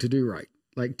easiest thing to do, right?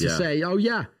 Like to say, oh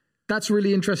yeah, that's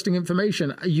really interesting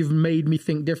information. You've made me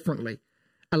think differently.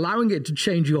 Allowing it to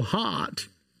change your heart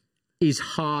is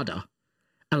harder.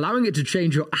 Allowing it to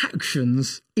change your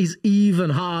actions is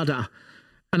even harder.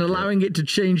 And allowing it to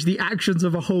change the actions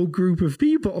of a whole group of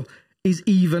people is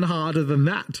even harder than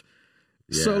that.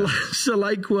 Yeah.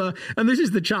 And this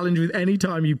is the challenge with any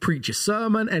time you preach a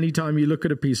sermon, anytime you look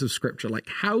at a piece of scripture, like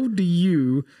how do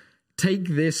you take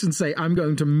this and say, I'm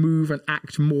going to move and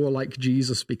act more like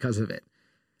Jesus because of it?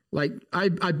 Like, I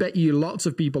bet you lots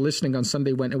of people listening on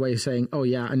Sunday went away saying, oh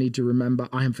yeah, I need to remember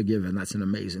I am forgiven. That's an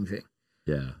amazing thing.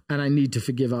 Yeah. And I need to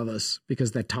forgive others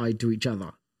because they're tied to each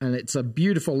other. And it's a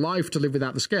beautiful life to live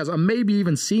without the scales. And maybe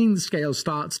even seeing the scales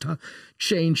starts to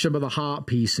change some of the heart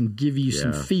piece and give you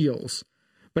some feels.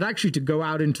 But actually to go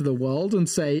out into the world and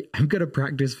say, I'm going to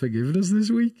practice forgiveness this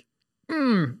week.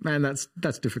 Man, that's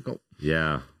difficult.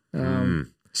 Yeah.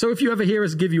 So if you ever hear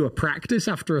us give you a practice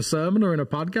after a sermon or in a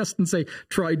podcast and say,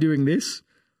 try doing this,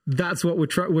 that's what we're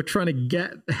trying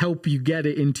to help you get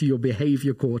it into your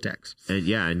behavior cortex.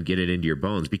 And get it into your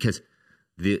bones, because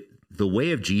the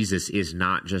way of Jesus is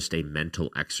not just a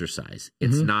mental exercise.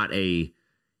 It's not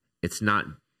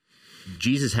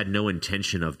Jesus had no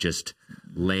intention of just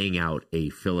laying out a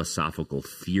philosophical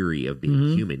theory of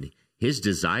being human. His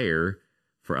desire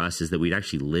for us is that we'd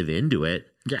actually live into it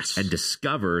and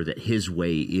discover that his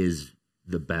way is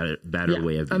the better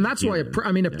way of being And that's human.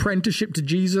 why, apprenticeship to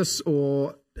Jesus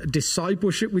or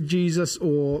discipleship with Jesus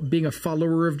or being a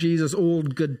follower of Jesus, all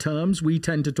good terms. We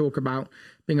tend to talk about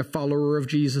being a follower of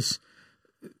Jesus,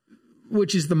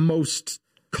 which is the most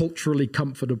culturally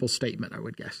comfortable statement, I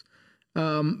would guess.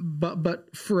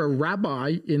 But for a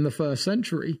rabbi in the first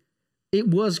century, it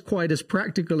was quite as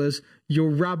practical as your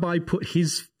rabbi put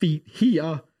his feet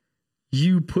here,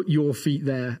 you put your feet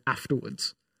there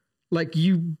afterwards. Like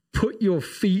you put your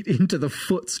feet into the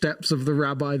footsteps of the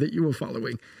rabbi that you were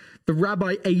following. The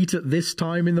rabbi ate at this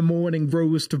time in the morning,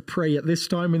 rose to pray at this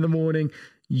time in the morning.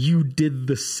 You did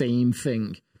the same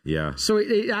thing. Yeah. So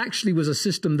it actually was a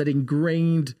system that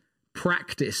ingrained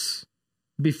practice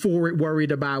before it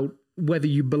worried about whether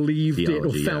you believed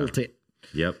theology, it or felt it.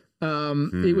 Yep.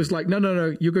 It was like,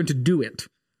 no, you're going to do it.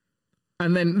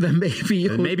 And then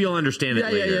maybe you'll understand it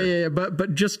later. Yeah.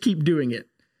 But just keep doing it.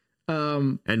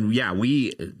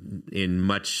 We in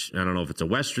much, I don't know if it's a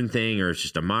Western thing or it's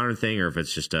just a modern thing or if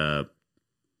it's just a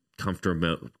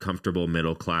comfortable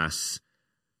middle class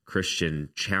Christian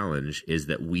challenge, is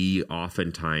that we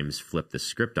oftentimes flip the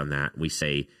script on that. We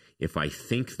say, if I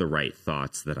think the right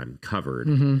thoughts, that I'm covered.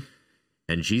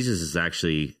 And Jesus is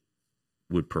actually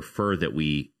would prefer that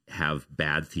we have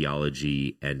bad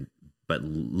theology but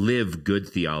live good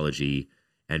theology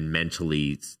and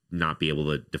mentally not be able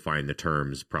to define the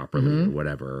terms properly or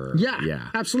whatever. Yeah,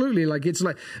 absolutely. Like it's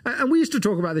like, and we used to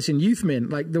talk about this in Youth Min.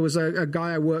 Like there was a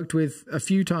guy I worked with a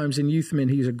few times in Youth Min.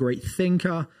 He's a great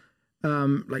thinker,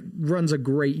 runs a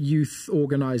great youth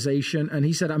organization. And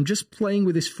he said, I'm just playing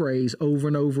with this phrase over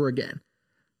and over again,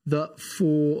 that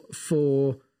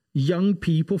for young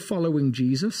people following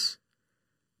Jesus,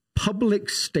 public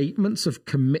statements of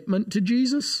commitment to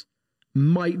Jesus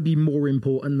might be more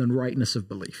important than rightness of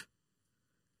belief.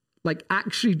 Like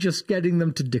actually just getting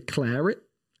them to declare it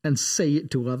and say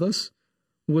it to others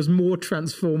was more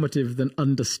transformative than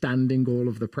understanding all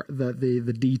of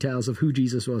the details of who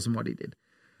Jesus was and what he did.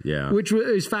 Yeah. Which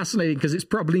is fascinating because it's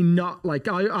probably not like,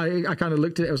 I kind of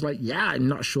looked at it, I was like, yeah, I'm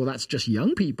not sure that's just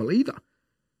young people either.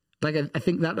 Like, I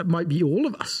think that might be all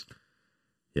of us.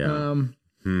 Yeah.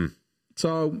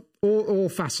 So all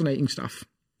fascinating stuff.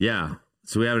 Yeah.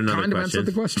 So we have another kind of question. Answered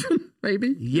the question,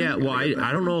 maybe. Yeah. Well,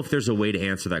 I don't know if there's a way to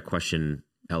answer that question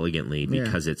elegantly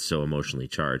because it's so emotionally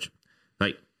charged.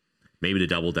 Like, maybe to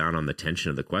double down on the tension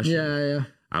of the question. Yeah.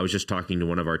 I was just talking to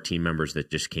one of our team members that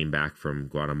just came back from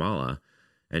Guatemala,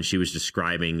 and she was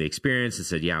describing the experience and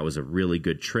said, yeah, it was a really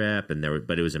good trip,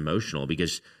 but it was emotional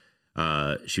because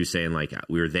she was saying, like,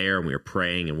 we were there and we were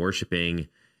praying and worshiping,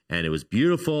 and it was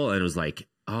beautiful, and it was like,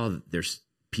 oh, there's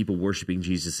people worshiping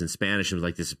Jesus in Spanish. It was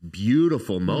like this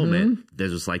beautiful moment. There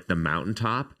was like the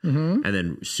mountaintop. And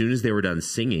then as soon as they were done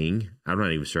singing, I'm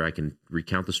not even sure I can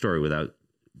recount the story without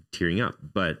tearing up,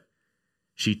 but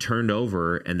she turned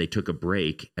over and they took a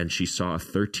break, and she saw a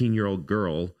 13-year-old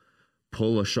girl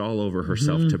pull a shawl over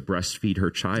herself to breastfeed her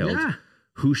child,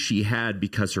 who she had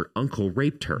because her uncle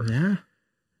raped her.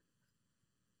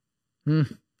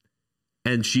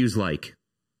 And she was like,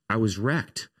 I was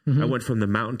wrecked. I went from the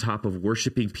mountaintop of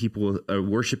worshiping people,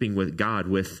 worshiping with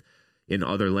God in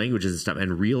other languages and stuff,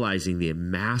 and realizing the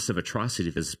massive atrocity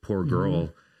this poor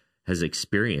girl has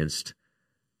experienced,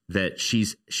 that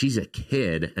she's a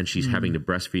kid and she's having to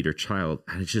breastfeed her child.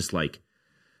 And it's just like,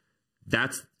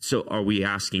 so are we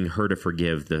asking her to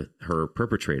forgive her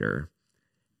perpetrator?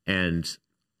 And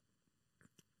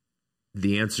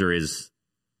the answer is,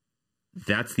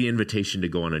 that's the invitation to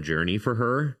go on a journey for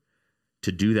her,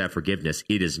 to do that forgiveness.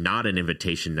 It is not an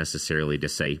invitation necessarily to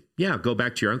say, yeah, go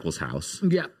back to your uncle's house.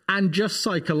 Yeah. And just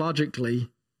psychologically,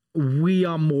 we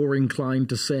are more inclined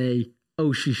to say,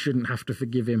 oh, she shouldn't have to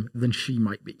forgive him than she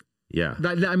might be. Yeah.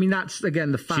 I mean, that's,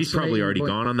 again, the fascinating She's probably already point.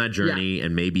 Gone on that journey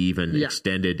and maybe even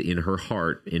extended in her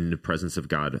heart, in the presence of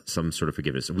God, some sort of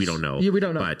forgiveness. We don't know. Yeah, we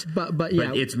don't know. But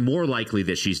it's more likely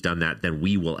that she's done that than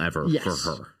we will ever for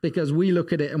her. Because we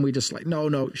look at it and we just like,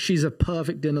 no, she's a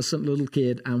perfect, innocent little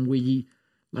kid, and we,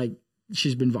 like,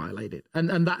 she's been violated.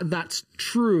 And that's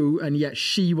true, and yet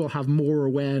she will have more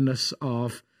awareness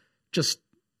of just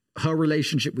her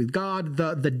relationship with God,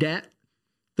 the debt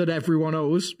that everyone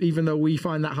owes, even though we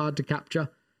find that hard to capture,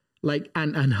 like,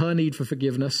 and her need for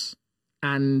forgiveness.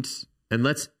 And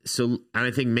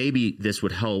I think maybe this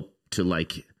would help to,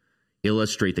 like,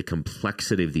 illustrate the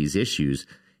complexity of these issues.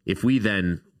 If we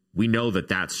know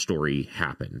that story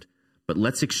happened, but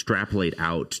let's extrapolate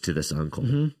out to this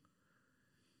uncle.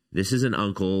 This is an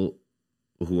uncle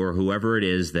whoever it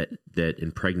is that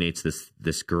impregnates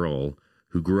this girl,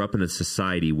 who grew up in a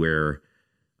society where,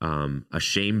 a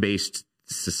shame-based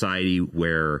society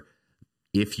where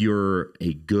if you're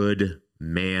a good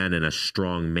man and a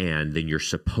strong man, then you're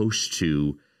supposed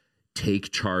to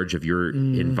take charge of your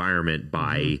environment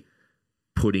by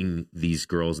putting these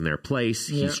girls in their place.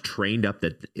 He's trained up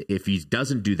that if he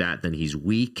doesn't do that, then he's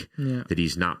weak, that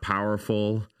he's not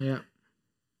powerful.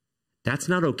 That's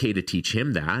not okay to teach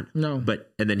him that. No.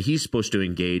 And then he's supposed to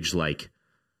engage, like,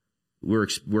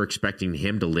 we're expecting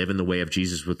him to live in the way of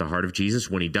Jesus with the heart of Jesus,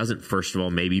 when he doesn't, first of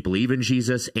all, maybe believe in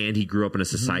Jesus, and he grew up in a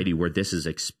society where this is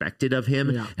expected of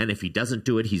him. And if he doesn't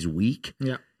do it, he's weak.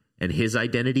 And his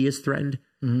identity is threatened.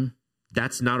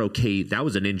 That's not okay. That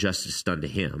was an injustice done to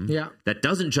him. That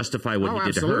doesn't justify what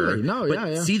he did to her. No,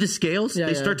 but see the scales?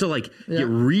 They start to, like, get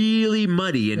really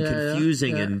muddy and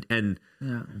confusing. And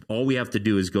all we have to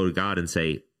do is go to God and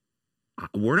say,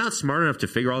 we're not smart enough to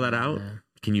figure all that out.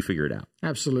 Can you figure it out?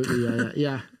 Absolutely.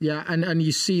 Yeah. And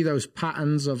you see those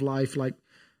patterns of life. Like,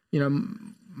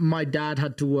 my dad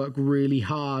had to work really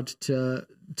hard to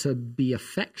be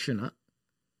affectionate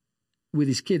with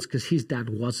his kids because his dad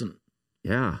wasn't.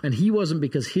 And he wasn't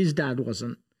because his dad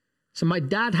wasn't. So my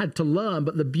dad had to learn.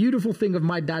 But the beautiful thing of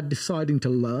my dad deciding to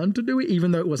learn to do it,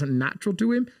 even though it wasn't natural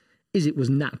to him, is it was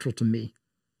natural to me.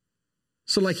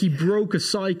 So, like, he broke a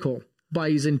cycle by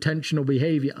his intentional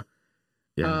behavior.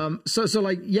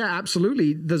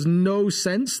 Absolutely. There's no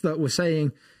sense that we're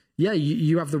saying,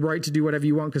 you have the right to do whatever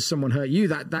you want because someone hurt you.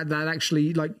 That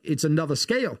actually, like, it's another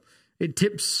scale. It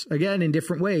tips again in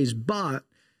different ways. But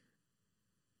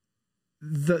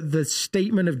the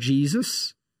statement of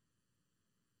Jesus,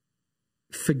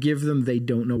 forgive them, they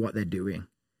don't know what they're doing,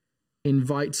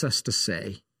 invites us to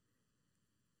say,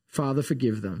 Father,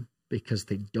 forgive them because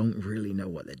they don't really know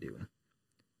what they're doing.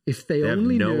 If they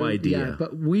only have no knew, idea.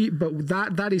 But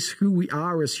that is who we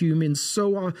are as humans.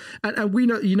 So and we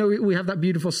know, we have that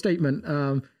beautiful statement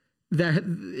that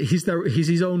he's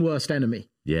his own worst enemy.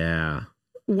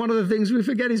 One of the things we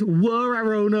forget is we're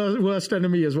our own worst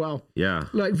enemy as well.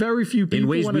 Like, very few people, in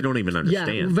ways we don't even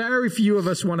understand. Very few of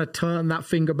us want to turn that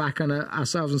finger back on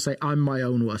ourselves and say, I'm my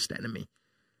own worst enemy.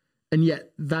 And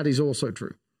yet that is also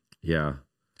true.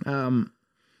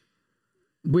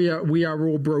 We are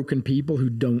all broken people who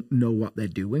don't know what they're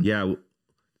doing. Yeah.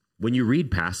 When you read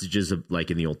passages of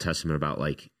like in the Old Testament about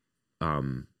like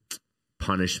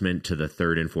punishment to the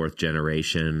third and fourth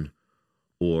generation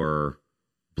or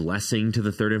blessing to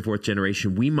the third and fourth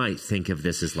generation, we might think of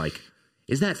this as like,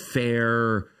 is that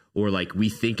fair? Or like we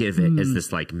think of it as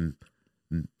this like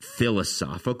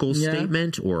philosophical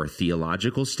statement or a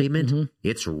theological statement.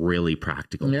 It's really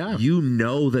practical. Yeah. You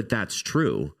know that that's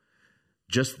true.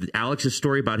 Just Alex's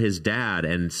story about his dad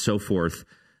and so forth,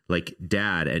 like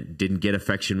dad didn't get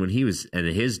affection when he was, and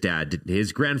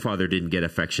his grandfather didn't get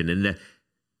affection. And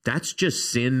that's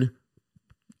just sin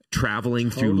traveling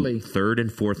through third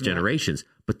and fourth generations.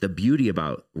 But the beauty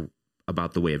about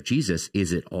the way of Jesus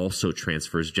is it also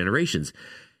transfers generations.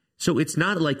 So it's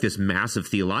not like this massive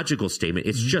theological statement.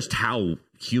 It's just how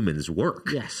humans work.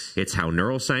 Yes. It's how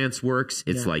neuroscience works.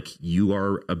 It's like you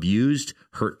are abused,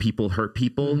 hurt people.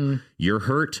 You're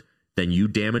hurt, then you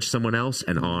damage someone else,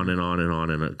 and on and on and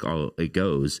on and it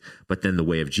goes. But then the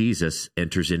way of Jesus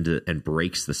enters into and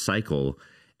breaks the cycle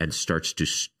and starts to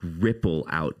ripple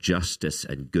out justice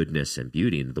and goodness and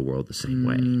beauty into the world the same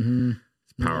way.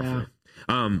 It's powerful.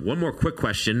 Yeah. One more quick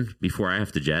question before I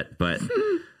have to jet, but...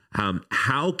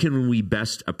 how can we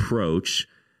best approach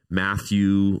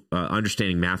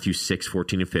understanding Matthew 6,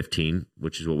 14 and 15,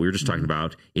 which is what we were just talking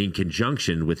about, in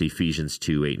conjunction with Ephesians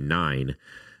 2, 8, and 9?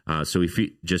 So if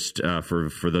you, just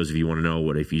for those of you who want to know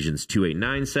what Ephesians 2, 8, and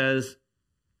 9 says,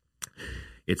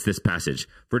 it's this passage.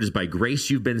 For it is by grace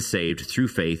you've been saved through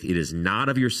faith. It is not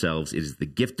of yourselves. It is the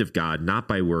gift of God, not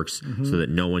by works, so that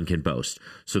no one can boast.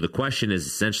 So the question is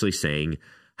essentially saying,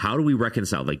 how do we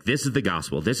reconcile? Like, this is the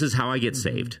gospel. This is how I get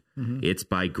saved. It's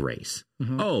by grace.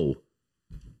 Oh,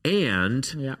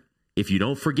 and if you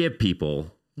don't forgive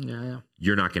people,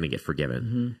 you're not going to get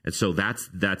forgiven. And so that's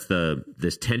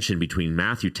this tension between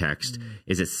Matthew text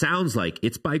is it sounds like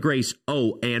it's by grace.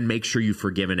 Oh, and make sure you've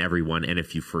forgiven everyone. And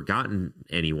if you've forgotten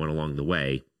anyone along the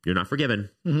way, you're not forgiven.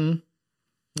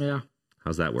 Yeah.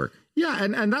 How's that work? Yeah.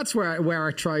 And that's where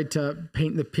I tried to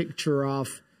paint the picture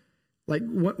of, like,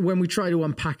 when we try to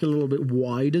unpack a little bit,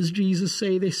 why does Jesus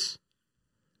say this?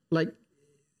 Like,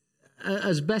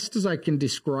 as best as I can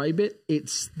describe it,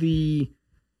 it's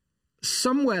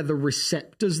somewhere the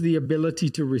receptors, the ability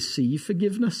to receive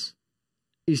forgiveness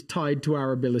is tied to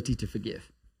our ability to forgive.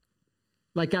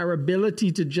 Like, our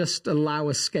ability to just allow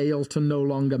a scale to no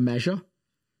longer measure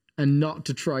and not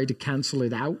to try to cancel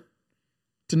it out,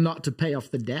 not to pay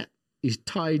off the debt, is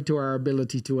tied to our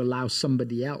ability to allow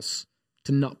somebody else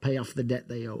to not pay off the debt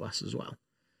they owe us as well.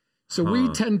 So we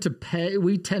tend to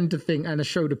think, and I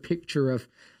showed a picture of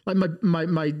like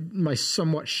my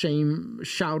somewhat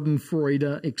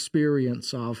Schadenfreude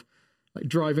experience of like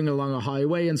driving along a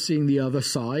highway and seeing the other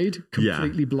side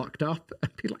completely blocked up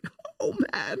and be like, oh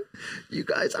man, you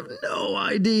guys have no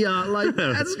idea. Like,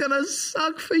 that's going to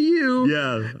suck for you.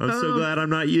 Yeah. I'm so glad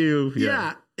I'm not you.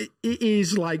 Yeah. It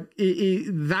is like,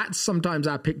 that's sometimes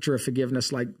our picture of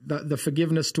forgiveness. Like the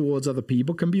forgiveness towards other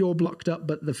people can be all blocked up,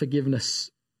 but the forgiveness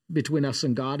between us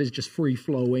and God is just free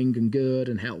flowing and good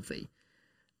and healthy.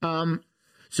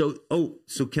 So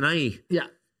can I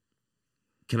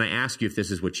ask you if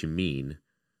this is what you mean?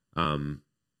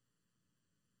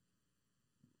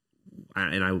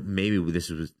 Maybe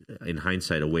this was in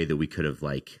hindsight a way that we could have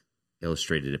like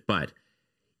illustrated it, but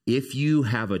if you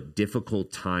have a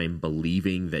difficult time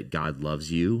believing that God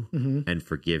loves you and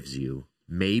forgives you,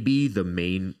 maybe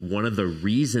one of the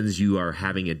reasons you are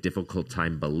having a difficult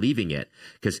time believing it,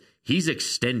 because he's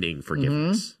extending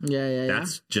forgiveness.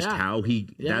 That's just how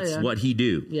that's what he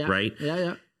do, right?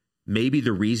 Maybe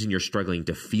the reason you're struggling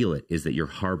to feel it is that you're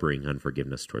harboring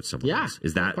unforgiveness towards someone else.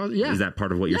 Is that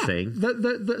part of what you're saying?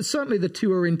 Certainly the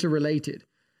two are interrelated.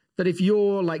 That if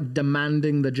you're like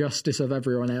demanding the justice of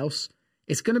everyone else,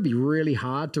 it's going to be really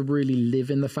hard to really live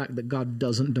in the fact that God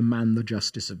doesn't demand the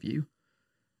justice of you.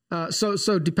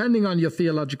 So depending on your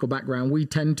theological background, we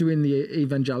tend to, in the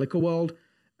evangelical world,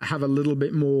 have a little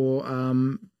bit more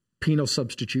penal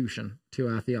substitution to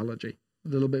our theology, a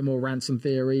little bit more ransom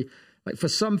theory. Like for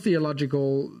some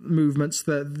theological movements,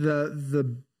 one of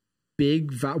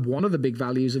the big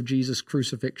values of Jesus'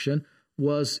 crucifixion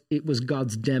was it was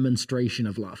God's demonstration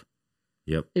of love.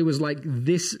 Yep. It was like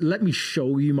this, let me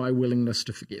show you my willingness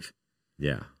to forgive.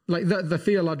 Yeah. Like the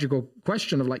theological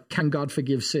question of like, can God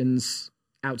forgive sins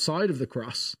outside of the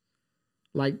cross?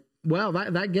 Like, well,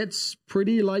 that gets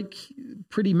pretty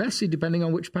messy depending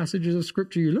on which passages of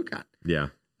scripture you look at. Yeah.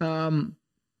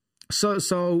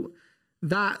 So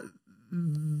that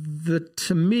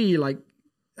to me, like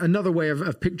another way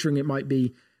of picturing it might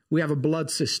be, we have a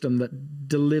blood system that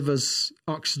delivers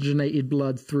oxygenated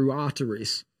blood through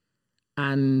arteries.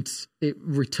 and it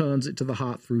returns it to the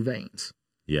heart through veins.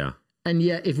 Yeah. And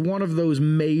yet, if one of those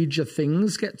major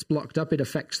things gets blocked up, it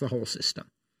affects the whole system.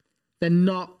 They're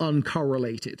not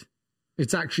uncorrelated.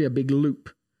 It's actually a big loop.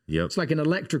 Yep. It's like an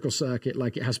electrical circuit.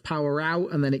 Like it has power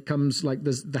out, and then it comes like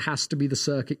there has to be the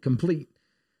circuit complete.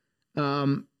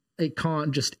 It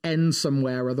can't just end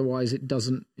somewhere, otherwise it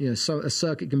doesn't. So a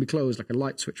circuit can be closed, like a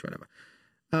light switch, whatever.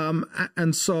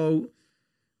 And so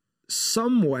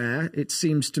somewhere it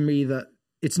seems to me that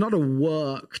it's not a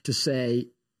work to say,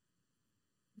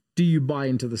 do you buy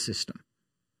into the system?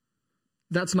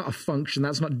 That's not a function.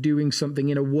 That's not doing something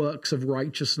in a works of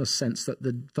righteousness sense that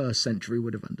the first century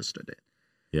would have understood it.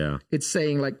 Yeah. It's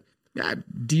saying like,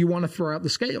 do you want to throw out the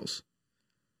scales?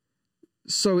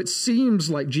 So it seems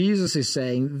like Jesus is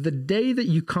saying the day that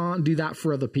you can't do that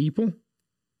for other people,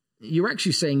 you're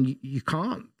actually saying you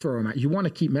can't throw them out. You want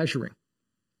to keep measuring.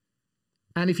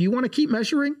 And if you want to keep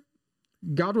measuring,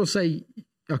 God will say,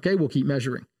 okay, we'll keep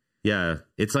measuring. Yeah.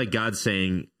 It's like God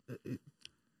saying,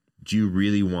 do you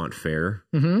really want fair?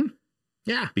 Mm-hmm.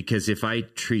 Yeah. Because if I'm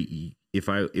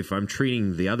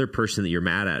treating the other person that you're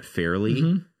mad at fairly,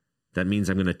 mm-hmm. that means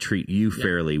I'm going to treat you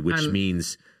fairly, which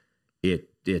means it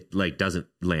like doesn't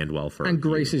land well for you. And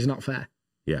grace is not fair.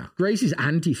 Yeah. Grace is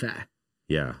anti-fair.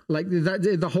 Yeah. Like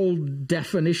that, the whole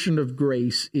definition of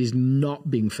grace is not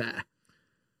being fair.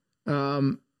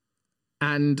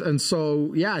 And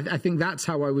so, yeah, I think that's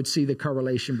how I would see the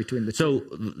correlation between the two. So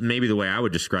maybe the way I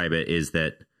would describe it is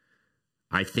that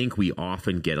I think we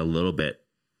often get a little bit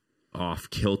off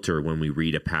kilter when we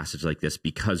read a passage like this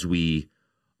because we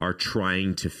are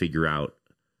trying to figure out,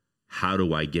 how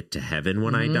do I get to heaven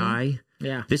when mm-hmm. I die?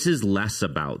 Yeah. This is less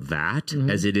about that mm-hmm.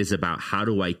 as it is about how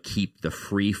do I keep the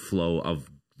free flow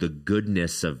of the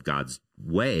goodness of God's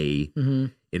way mm-hmm.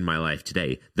 in my life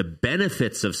today. The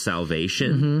benefits of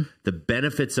salvation, mm-hmm. the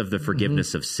benefits of the forgiveness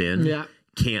mm-hmm. of sin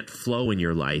can't flow in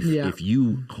your life if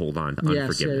you hold on to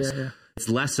unforgiveness. Yeah. It's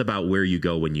less about where you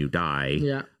go when you die.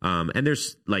 Yeah. And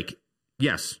there's like,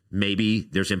 yes, maybe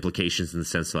there's implications in the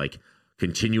sense like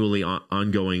continually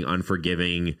ongoing,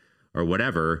 unforgiving or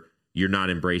whatever, you're not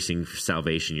embracing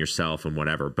salvation yourself and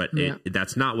whatever. But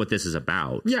that's not what this is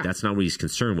about. Yeah. That's not what he's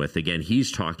concerned with. Again,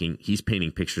 he's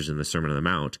painting pictures in the Sermon on the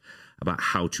Mount about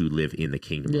how to live in the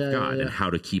kingdom of God and how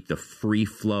to keep the free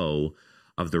flow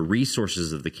of the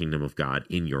resources of the kingdom of God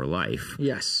in your life.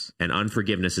 Yes. And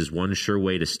unforgiveness is one sure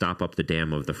way to stop up the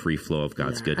dam of the free flow of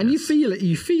God's goodness. And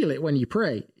you feel it when you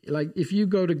pray. Like if you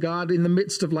go to God in the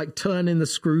midst of like turning the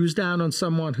screws down on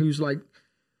someone who's like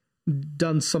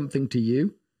done something to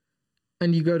you,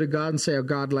 and you go to God and say, oh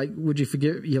God, like, would you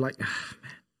forgive? You're like, oh,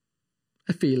 man,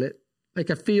 I feel it.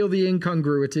 Like I feel the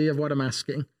incongruity of what I'm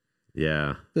asking.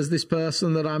 Yeah. There's this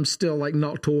person that I'm still like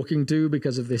not talking to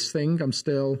because of this thing. I'm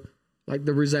still like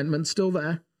the resentment's still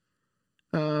there.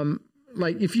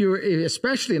 Like if you're,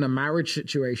 especially in a marriage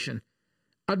situation,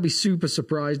 I'd be super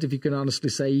surprised if you can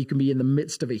honestly say you can be in the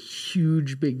midst of a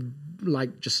huge, big,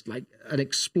 like just like an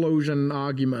explosion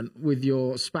argument with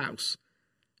your spouse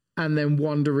and then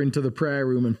wander into the prayer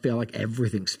room and feel like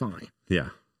everything's fine. Yeah.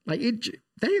 Like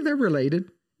they're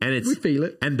related. And we feel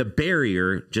it. And the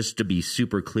barrier, just to be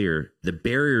super clear, the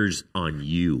barrier's on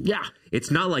you. Yeah.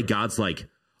 It's not like God's like,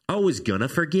 I was gonna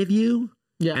forgive you.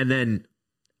 Yeah. And then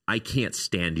I can't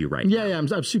stand you right now. Yeah,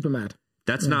 I'm super mad.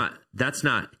 That's not,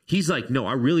 he's like, no,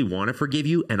 I really want to forgive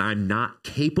you. And I'm not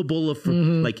capable of,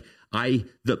 like,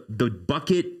 the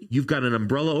bucket, you've got an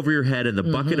umbrella over your head and the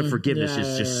bucket of forgiveness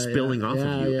is just spilling off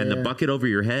of you. And the bucket over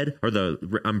your head or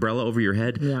the umbrella over your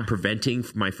head, preventing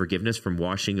my forgiveness from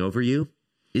washing over you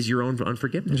is your own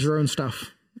unforgiveness. It's your own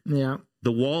stuff. Yeah.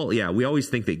 The wall. We always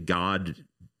think that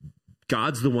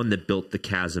God's the one that built the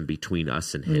chasm between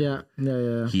us and him.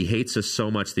 Yeah. He hates us so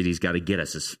much that he's got to get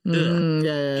us.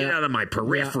 Get out of my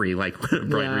periphery, like Brian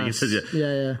Regan says.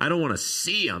 I don't want to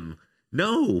see him.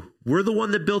 No, we're the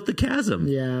one that built the chasm.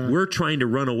 Yeah. We're trying to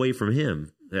run away from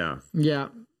him. Yeah.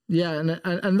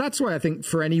 And that's why I think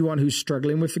for anyone who's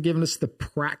struggling with forgiveness, the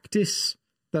practice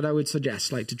that I would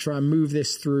suggest, like to try and move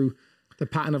this through the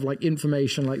pattern of like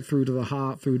information, like through to the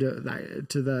heart, through to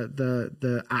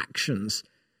the actions,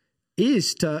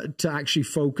 is to actually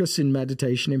focus in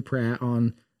meditation, in prayer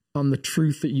on the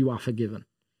truth that you are forgiven,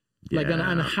 like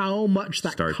and how much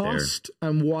that cost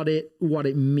and what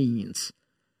it means.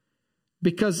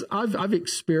 Because I've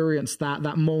experienced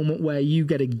that moment where you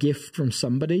get a gift from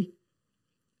somebody,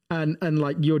 and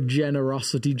like your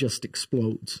generosity just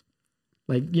explodes.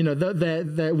 Like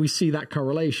there we see that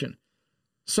correlation.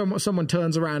 Someone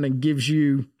turns around and gives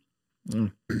you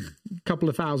a couple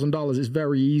of $1,000s. It's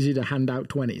very easy to hand out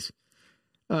 20s.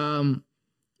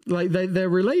 Like they're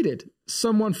related.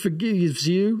 Someone forgives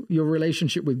you, your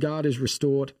relationship with God is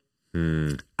restored.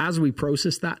 As we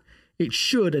process that, it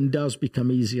should and does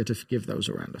become easier to forgive those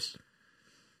around us.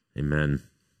 Amen.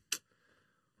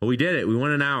 Well, we did it. We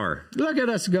went an hour. Look at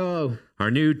us go.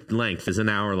 Our new length is an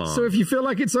hour long. So if you feel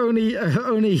like it's only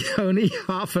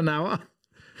half an hour,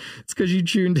 it's because you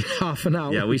tuned in half an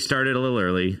hour. Yeah, we started a little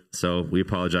early, so we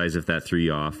apologize if that threw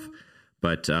you off.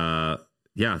 But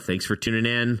yeah, thanks for tuning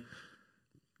in.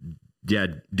 Yeah,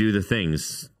 do the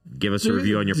things. Give us a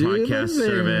review on your podcast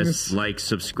service. Like,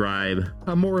 subscribe.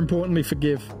 And more importantly,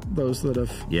 forgive those that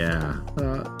have. Yeah,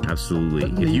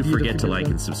 absolutely. If you forget to like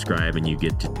and subscribe and you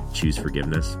get to choose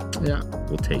forgiveness, yeah,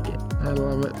 we'll take it. I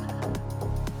love it.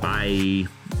 Bye.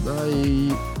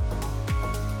 Bye.